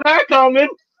saw that coming.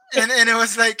 and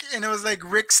it was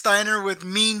like Rick Steiner with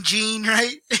Mean Gene,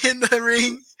 right, in the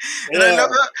ring. And Yeah.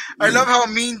 I love how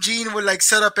Mean Gene would like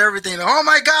set up everything. Like, oh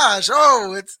my gosh,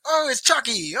 it's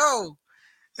Chucky. Oh,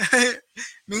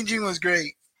 Mean Gene was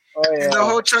great. Oh And the yeah.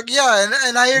 whole Chuck, yeah,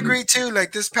 and I agree too.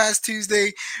 Like this past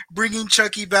Tuesday, bringing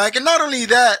Chucky back, and not only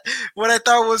that, what I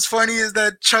thought was funny is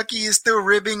that Chucky is still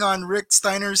ribbing on Rick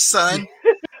Steiner's son,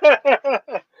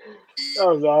 That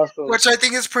was awesome. which I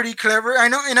think is pretty clever.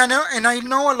 And I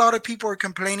know a lot of people are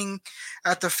complaining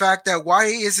at the fact that why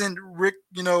isn't Rick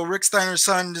Steiner's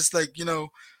son just like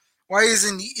why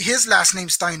isn't his last name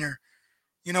Steiner?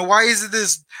 Why is it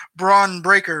this Braun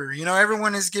Breaker?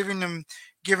 Everyone is giving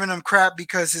him crap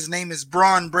because his name is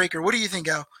Braun Breaker. What do you think,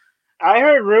 Al? I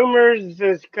heard rumors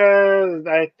is because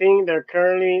I think they're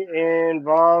currently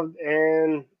involved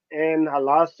in a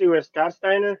lawsuit with Scott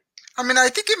Steiner. I mean, I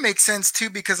think it makes sense too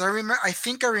because I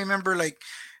remember like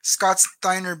Scott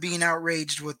Steiner being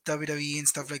outraged with WWE and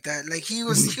stuff like that. Like he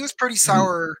was pretty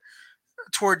sour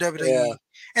toward Yeah. WWE,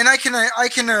 and I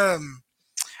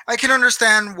can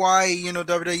understand why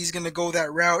WWE is going to go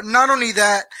that route. Not only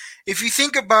that, if you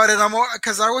think about it,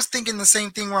 because I was thinking the same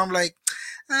thing where I'm like,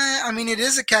 I mean, it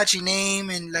is a catchy name,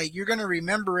 and like you're gonna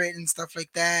remember it and stuff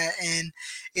like that, and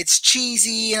it's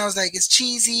cheesy. And I was like, it's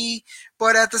cheesy,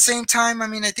 but at the same time, I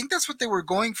mean, I think that's what they were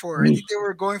going for. I think they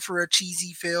were going for a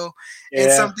cheesy feel and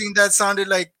Yeah. something that sounded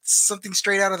like something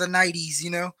straight out of the '90s.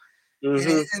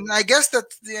 Mhm. And I guess that,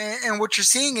 and what you're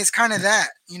seeing is kind of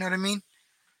that. You know what I mean?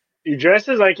 He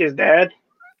dresses like his dad.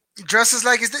 Dresses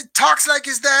like his dad, talks like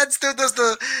his dad, still does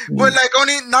but like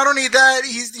not only that,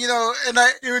 he's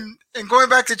and going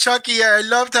back to Chucky, I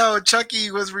loved how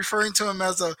Chucky was referring to him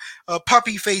as a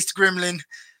puppy faced gremlin.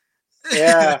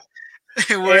 Yeah.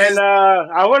 And Whereas,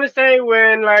 I want to say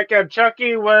when like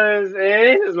Chucky was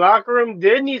in his locker room,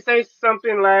 didn't he say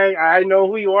something like "I know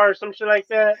who you are" or some shit like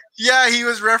that? yeah, he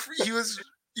was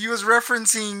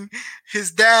referencing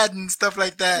his dad and stuff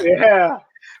like that. Yeah.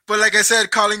 But like I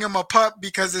said, calling him a pup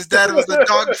because his dad was the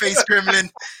dog faced gremlin,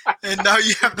 and now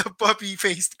you have the puppy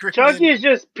faced gremlin. Chucky is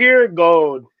just pure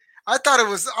gold. I thought it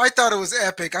was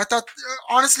epic. I thought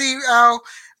honestly, Al,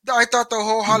 I thought the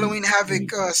whole Halloween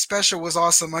Havoc special was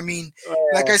awesome. I mean,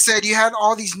 like Yeah. I said, you had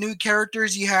all these new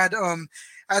characters. You had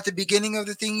at the beginning of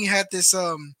the thing, you had this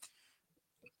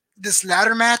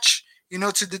ladder match,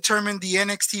 to determine the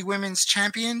NXT Women's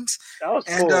Champions, That was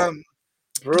and cool. yeah,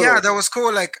 Brutal. that was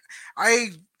cool. Like I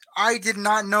I did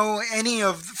not know any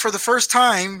of for the first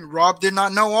time. Rob did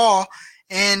not know all,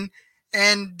 and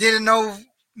didn't know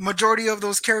majority of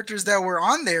those characters that were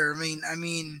on there. I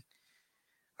mean,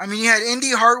 you had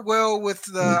Indy Hartwell with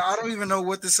the I don't even know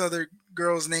what this other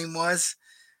girl's name was,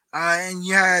 and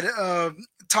you had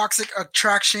Toxic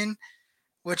Attraction,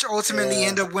 which ultimately Yeah.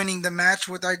 ended up winning the match,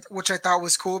 which I thought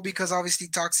was cool because obviously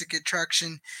Toxic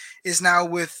Attraction is now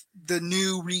with the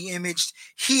new re-imaged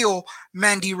heel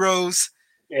Mandy Rose,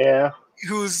 Yeah.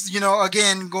 who's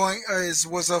again going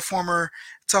was a former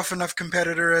Tough Enough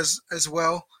competitor as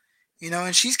well,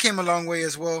 and she's came a long way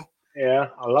as well. Yeah.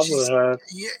 I love She's her.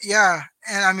 yeah,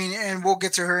 and I mean, and we'll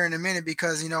get to her in a minute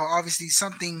because obviously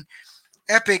something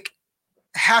epic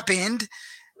happened,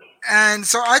 and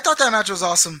so I thought that match was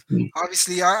awesome.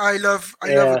 Obviously, Yeah. I love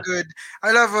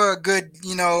a good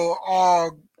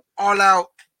all out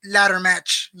ladder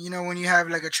match. When you have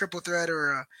like a triple threat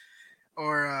or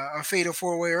a fatal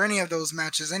four way or any of those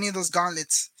matches, any of those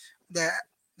gauntlets that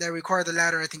require the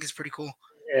ladder, I think is pretty cool.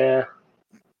 Yeah.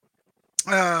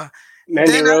 Uh,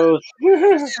 Mandy then Rose. and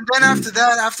then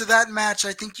after that match,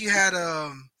 I think you had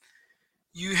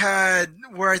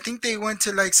where I think they went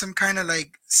to like some kind of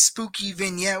like spooky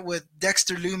vignette with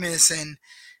Dexter Loomis and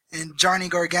Johnny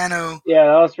Gargano, Yeah,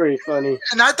 that was pretty funny.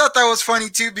 and I thought that was funny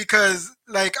too because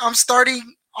like honestly,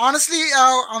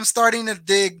 Al, I'm starting to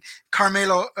dig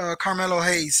Carmelo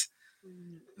Hayes.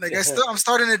 Like I'm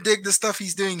starting to dig the stuff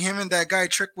he's doing. Him and that guy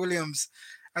Trick Williams,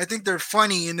 I think they're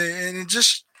funny, and it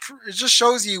just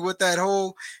shows you with that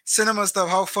whole cinema stuff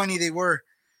how funny they were.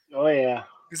 Oh yeah.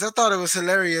 Because I thought it was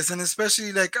hilarious, and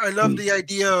especially like I love the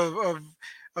idea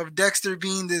of Dexter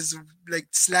being this like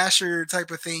slasher type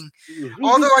of thing.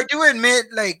 Although I do admit,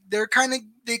 like they kind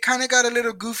of got a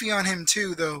little goofy on him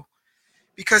too, though,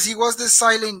 because he was this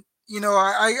silent.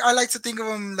 I like to think of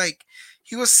him like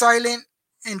he was silent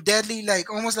and deadly, like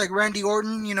almost like Randy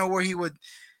Orton, where he would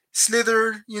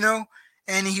slither,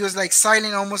 and he was like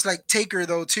silent, almost like Taker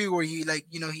though too, where he like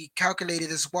he calculated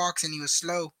his walks and he was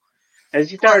slow. Has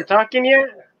he But started talking yet?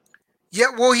 yeah,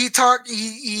 well, he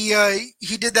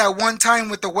did that one time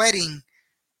with the wedding,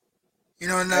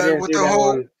 and I didn't with see the that whole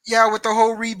one. yeah, with the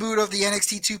whole reboot of the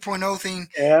NXT 2.0 thing.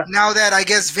 Yeah, Now that I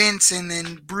guess Vince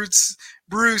and Bruce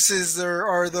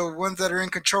are the ones that are in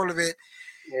control of it,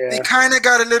 they yeah. kind of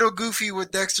got a little goofy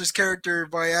with Dexter's character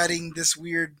by adding this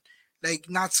weird, like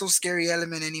not so scary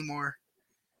element anymore.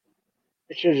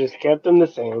 They should have just kept them the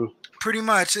same. Pretty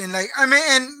much, and like I mean,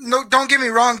 and no, don't get me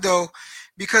wrong though,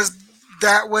 because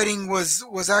that wedding was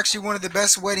actually one of the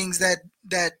best weddings that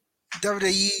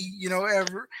WWE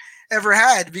ever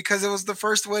had, because it was the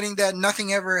first wedding that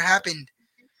nothing ever happened.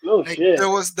 No Like shit. there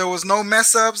was no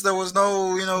mess ups, there was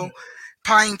no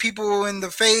pieing people in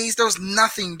the face, there was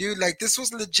nothing, dude. Like this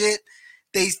was legit.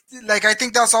 They like I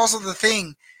think that's also the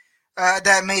thing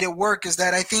that made it work, is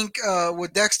that I think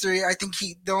with Dexter, I think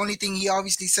the only thing he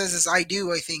obviously says is "I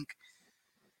do." I think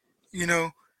you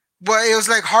know but it was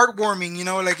like heartwarming,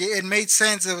 like it made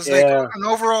sense. It was like Yeah, an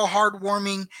overall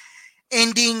heartwarming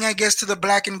ending, I guess, to the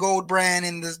black and gold brand,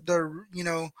 and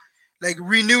the like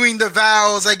renewing the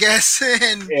vows, I guess,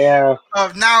 and yeah,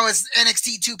 of now it's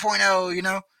NXT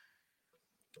 2.0,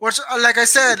 which like I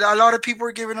said, a lot of people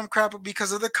are giving them crap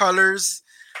because of the colors,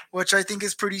 which I think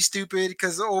is pretty stupid,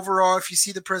 because overall if you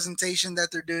see the presentation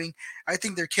that they're doing, I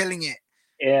think they're killing it.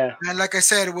 yeah, And like I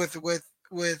said, with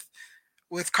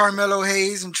Carmelo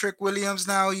Hayes and Trick Williams,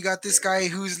 now you got this guy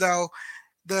who's now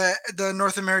the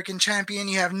North American champion.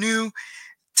 You have new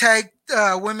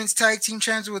women's tag team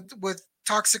champs with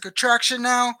Toxic Attraction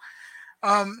now.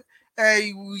 Um,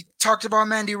 we talked about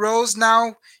Mandy Rose.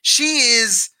 Now she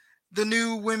is the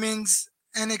new women's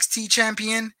NXT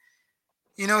champion.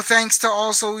 Thanks to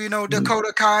also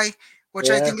Dakota Kai, which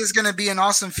I yeah. think is going to be an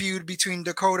awesome feud between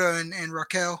Dakota and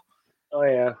Raquel. Oh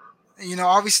yeah,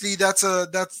 Obviously that's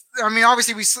I mean,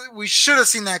 obviously we should have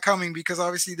seen that coming, because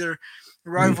obviously their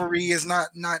rivalry is not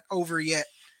over yet.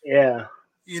 yeah,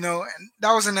 And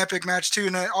that was an epic match too,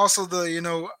 and also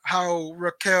the how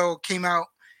Raquel came out,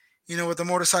 with the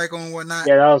motorcycle and whatnot.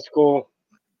 yeah. That was cool.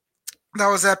 That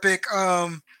was epic.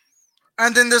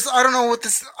 And then there's I don't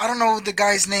know the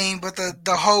guy's name, but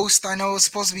the host, I know it's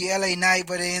supposed to be LA Knight,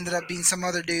 but it ended up being some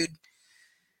other dude.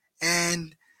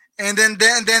 And then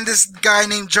this guy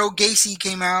named Joe Gacy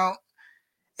came out.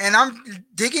 And I'm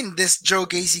digging this Joe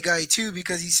Gacy guy too,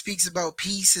 because he speaks about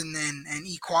peace and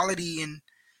equality and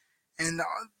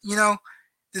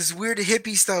this weird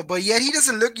hippie stuff. But yet he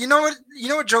doesn't look. You know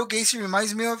what Joe Gacy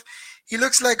reminds me of? He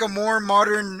looks like a more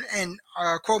modern and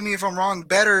quote me if I'm wrong,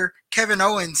 better Kevin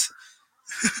Owens.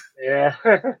 Yeah,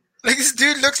 Like this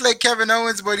dude looks like Kevin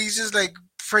Owens, but he's just like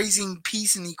praising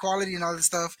peace and equality and all this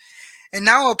stuff. And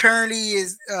now apparently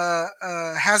is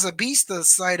has a beast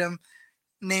beside him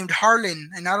named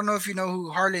Harlan, and I don't know if you know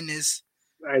who Harlan is,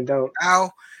 I don't.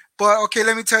 Al. But okay,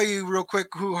 let me tell you real quick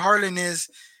who Harlan is.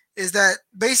 Is that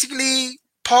basically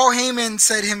Paul Heyman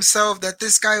said himself that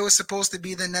this guy was supposed to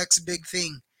be the next big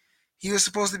thing. He was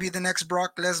supposed to be the next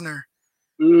Brock Lesnar.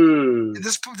 Hmm. And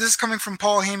this is coming from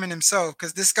Paul Heyman himself,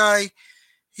 because this guy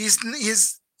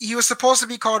he was supposed to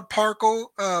be called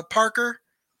Parker,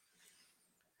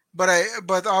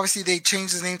 but obviously they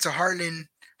changed his name to Harlan,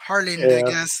 I Yeah.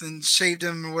 guess, and shaved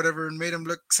him or whatever and made him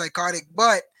look psychotic.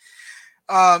 But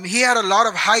he had a lot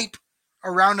of hype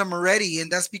around him already,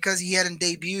 and that's because he hadn't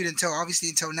debuted until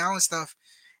now and stuff.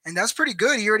 And that's pretty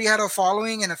good. He already had a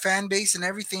following and a fan base and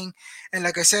everything. And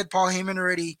like I said, Paul Heyman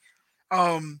already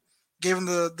um, gave him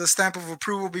the stamp of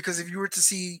approval, because if you were to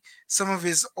see some of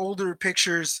his older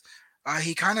pictures,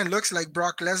 he kind of looks like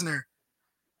Brock Lesnar.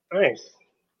 Nice.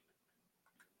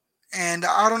 And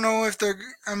I don't know if they're.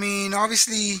 I mean,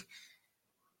 obviously,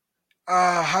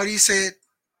 how do you say it?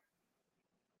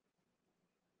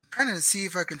 Trying to see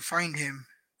if I can find him.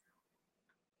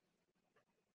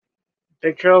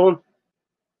 Picture of him.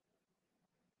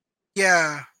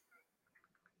 Yeah,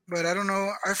 but I don't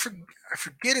know. I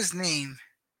forget his name.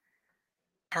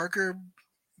 Parker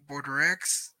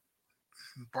Borderex.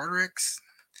 Borderex.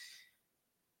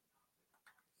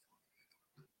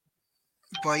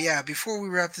 But yeah, before we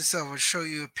wrap this up, I'll show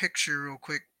you a picture real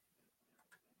quick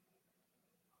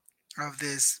of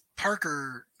this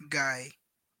Parker guy.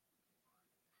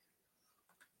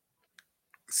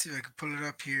 Let's see if I can pull it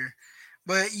up here.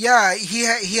 But yeah, he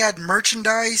had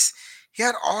merchandise. He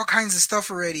had all kinds of stuff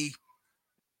already.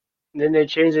 Then they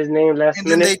changed his name last And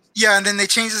then minute. they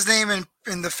changed his name,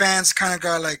 and the fans kind of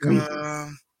got like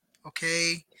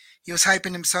Okay, he was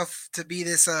hyping himself to be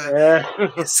this. Yeah.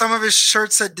 Some of his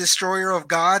shirts said "Destroyer of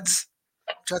Gods,"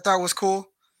 which I thought was cool.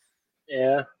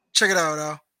 Yeah. Check it out,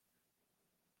 Al.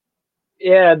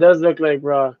 Yeah, it does look like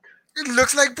Brock. It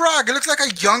looks like Brock. It looks like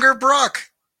a younger Brock.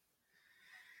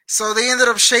 So they ended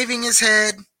up shaving his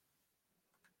head.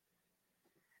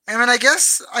 I mean, I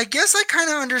guess I kind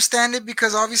of understand it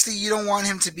because obviously you don't want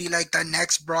him to be like the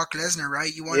next Brock Lesnar,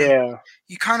 right? Yeah.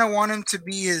 You kind of want him to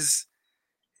be his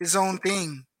own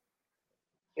thing.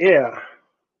 Yeah.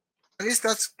 At least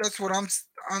that's what I'm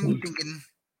thinking.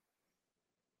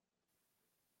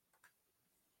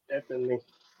 Definitely.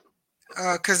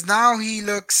 Because now he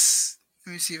looks.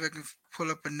 Let me see if I can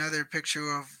pull up another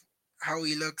picture of how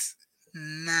he looks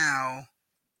now.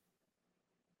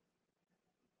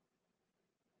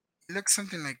 He looks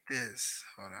something like this.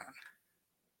 Hold on.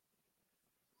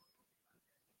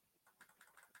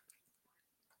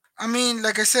 I mean,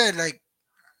 like I said,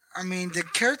 the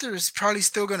character is probably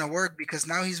still gonna work because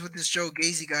now he's with this Joe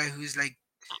Gacy guy who's like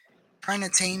trying to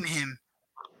tame him,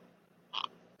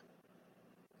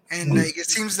 and like it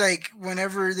seems like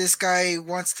whenever this guy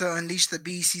wants to unleash the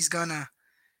beast, he's gonna.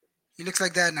 He looks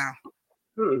like that now,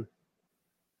 Hmm.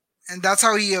 and that's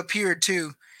how he appeared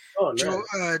too. Oh,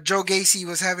 nice. Joe Gacy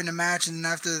was having a match, and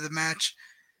after the match,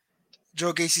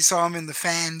 Joe Gacy saw him in the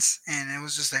fans, and it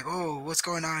was just like, "Oh, what's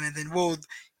going on?" And then, well,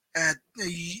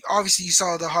 obviously you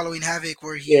saw the Halloween Havoc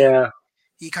where Yeah.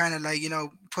 he kind of like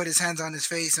put his hands on his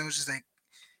face and was just like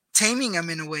taming him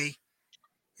in a way,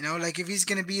 like if he's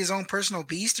gonna be his own personal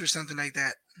beast or something like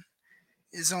that,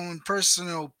 his own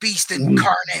personal beast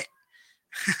incarnate.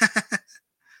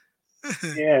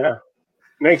 Yeah.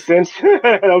 Makes sense.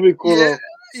 That'll be cool Yeah,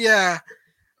 though.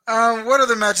 yeah. What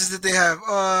other matches did they have?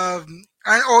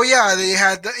 Oh yeah, they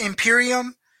had the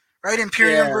Imperium, right?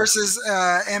 Imperium Yeah. versus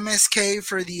MSK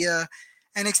for the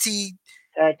NXT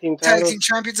Tag team Tag Team titles.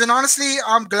 Champions. And honestly,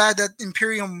 I'm glad that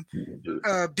Imperium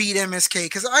beat MSK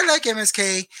because I like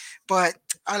MSK, but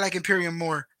I like Imperium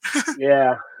more.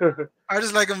 Yeah. I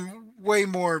just like them way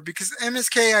more because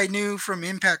MSK I knew from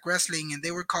Impact Wrestling, and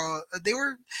they were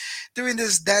doing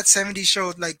this that '70s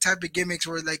show like type of gimmicks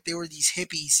where like they were these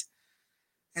hippies.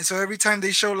 And so every time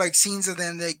they show like scenes of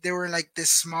them, like they were in like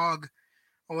this smog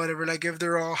or whatever, like if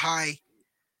they're all high.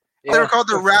 They were Yeah. called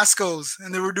the Rascals,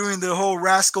 and they were doing the whole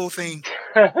rascal thing.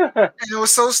 And it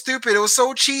was so stupid. It was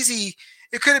so cheesy.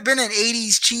 It could have been an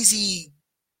 '80s cheesy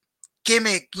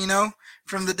gimmick,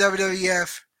 from the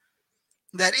WWF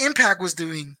that Impact was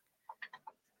doing.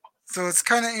 So it's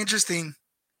kind of interesting.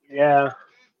 Yeah.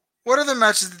 What other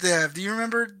matches did they have? Do you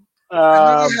remember? I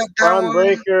know they had that Braun one.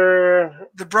 Breaker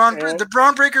The and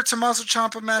Braun Breaker Tommaso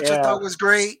Ciampa match I yeah. thought was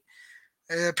great.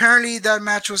 Apparently that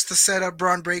match was to set up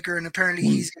Braun Breaker, and apparently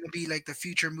he's going to be like the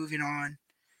future moving on,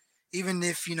 even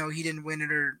if he didn't win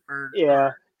it or.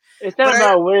 Yeah. It's not But I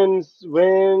about wins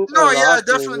or no, yeah, losses.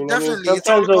 definitely, You know what I mean? definitely, it's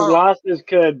all Sometimes those about losses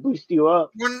could boost you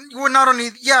up. when we're not only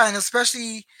and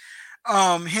especially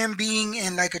him being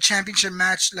in like a championship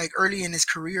match like early in his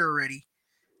career already.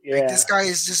 Like this Yeah. guy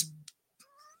is just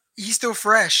he's still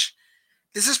fresh.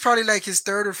 This is probably like his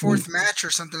third or fourth match or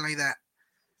something like that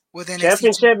with NXT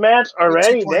Championship match with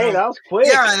already? Dang, 2.0. that was quick.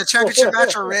 Yeah, and a championship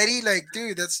match already. Like,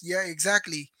 dude, that's yeah,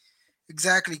 exactly,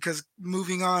 exactly. Because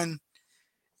moving on,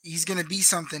 he's gonna be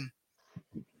something.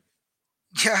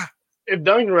 Yeah, If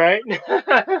done right.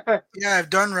 yeah, I've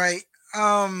done right.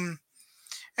 Um,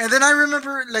 and then I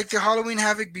remember like the Halloween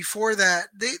Havoc before that.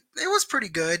 It was pretty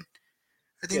good.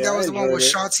 I think Yeah, that I was the one enjoyed with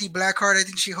it. Shotzi Blackheart. I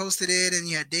think she hosted it, and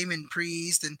you had Damon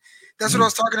Priest, and that's what I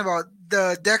was talking about.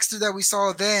 The Dexter that we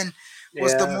saw then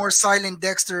was the Yeah. more silent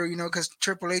Dexter, because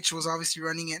Triple H was obviously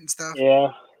running it and stuff.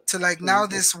 Yeah. To like now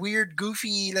this weird,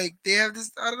 goofy, like they have this.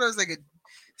 I don't know, it's like a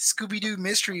Scooby Doo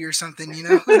mystery or something,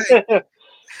 like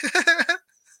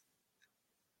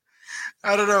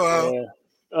I don't know how. Yeah.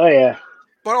 Oh yeah.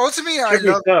 But ultimately,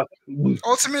 Trippy stuff.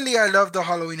 I love the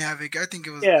Halloween Havoc. I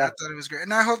Yeah. thought it was great,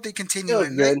 and I hope they It continue was it.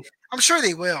 And good. I'm sure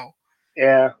they will.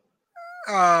 Yeah.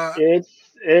 Uh,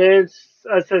 It's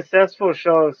a successful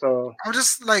show, so I'm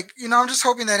just like, I'm just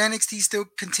hoping that NXT still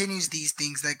continues these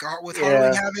things. Like with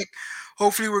Halloween yeah. Havoc,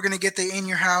 hopefully we're gonna get the In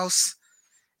Your House,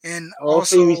 and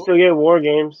Hopefully we also still get war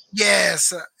games.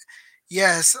 yes,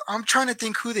 yes. I'm trying to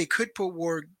think who they could put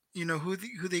war. Who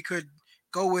they could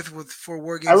go with for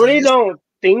war I games. And really this, don't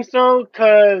think so,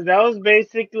 because that was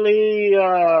basically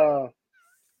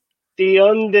the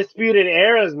Undisputed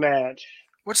Eras match.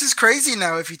 which is crazy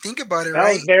now if you think about it, That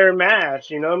right? was their match.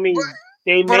 You know what I But mean?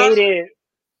 They but made it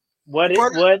but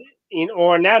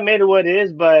or not made it what it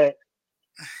is, but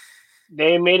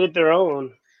they made it their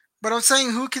own. but I'm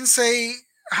saying who can say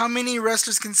how many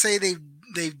wrestlers can say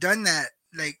they've done that?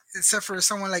 like except for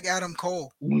someone like Adam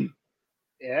Cole.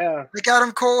 Yeah. Like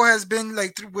Adam Cole has been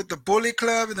like with the Bullet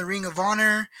Club and the Ring of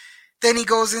Honor. Then he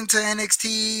goes into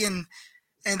NXT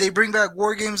and they bring back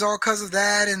War Games all because of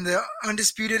that and the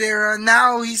Undisputed Era.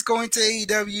 Now he's going to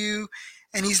AEW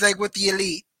and he's like with the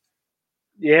Elite.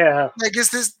 Yeah. Like is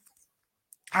this?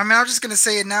 I mean, I'm just gonna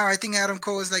say it now. I think Adam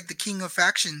Cole is like the king of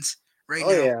factions right Oh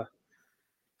now yeah.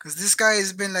 because this guy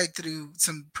has been like through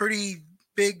some pretty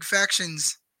big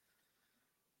factions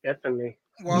Definitely.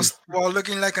 while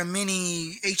looking like a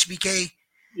mini HBK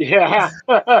Yeah.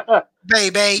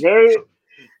 baby. very,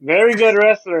 very good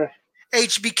wrestler.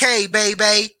 HBK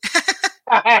baby.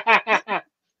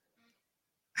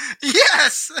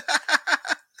 Yes.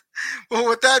 Well,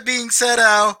 with that being said,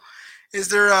 Al, is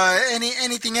there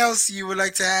anything else you would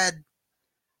like to add?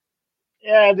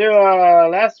 Yeah, dude.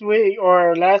 Last week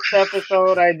or last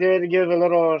episode, I did give a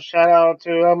little shout out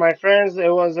to my friends. It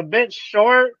was a bit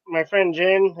short. My friend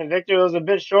Jin and Victor, it was a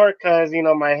bit short because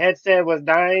my headset was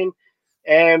dying,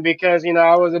 and because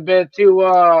I was a bit too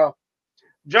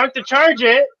drunk to charge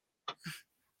it.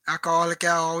 Alcoholic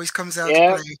Al always comes out to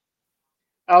Yeah, play.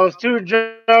 I was too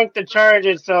drunk to charge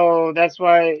it, so that's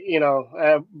why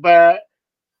But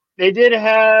they did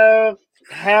have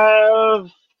a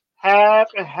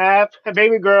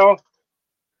baby girl.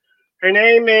 Her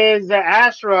name is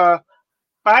Ashra.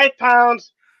 5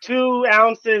 pounds, 2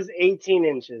 ounces, 18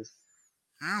 inches.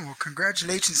 Oh, well,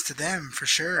 congratulations to them for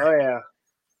sure. Oh yeah.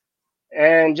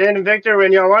 And Jen and Victor,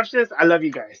 when y'all watch this, I love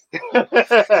you guys.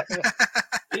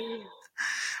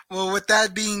 Well, with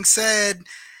that being said,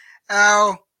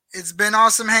 Al, it's been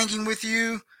awesome hanging with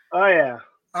you. Oh yeah.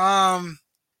 Um,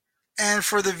 and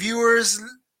for the viewers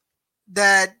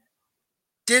that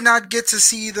did not get to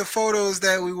see the photos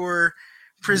that we were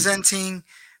presenting,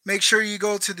 make sure you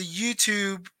go to the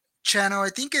YouTube channel. I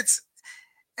think it's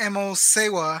Emo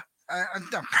Sewa. I'm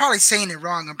probably saying it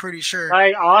wrong. I'm pretty sure.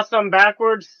 Like awesome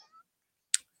backwards.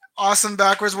 Awesome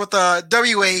backwards with a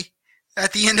WA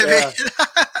at the end of Yeah. it.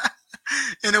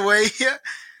 In a way,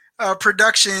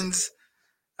 Productions.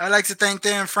 I'd like to thank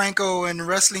them, Franco and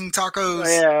Wrestling Tacos.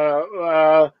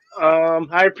 Yeah.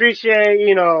 I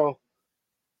appreciate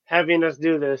having us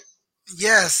do this.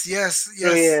 Yes, yes,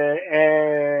 Really,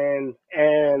 yes.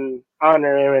 and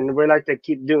honor, and we like to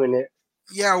keep doing it.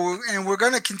 Yeah, and we're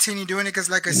gonna continue doing it because,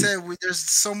 like I said, there's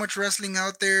so much wrestling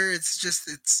out there. It's just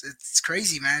it's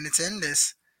crazy, man. It's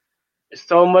endless.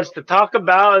 So much to talk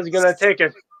about. It's gonna take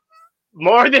us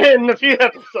more than a few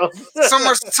episodes. So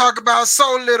much to talk about,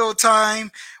 so little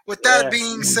time. With that Yeah.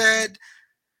 being said,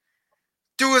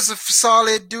 do us a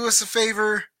solid, do us a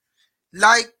favor,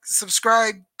 like,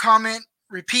 subscribe, comment,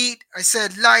 repeat. I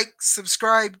said like,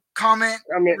 subscribe, comment,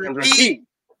 I mean, and repeat.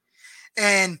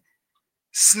 and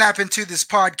snap into this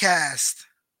podcast.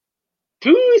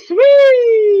 Too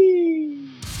sweet.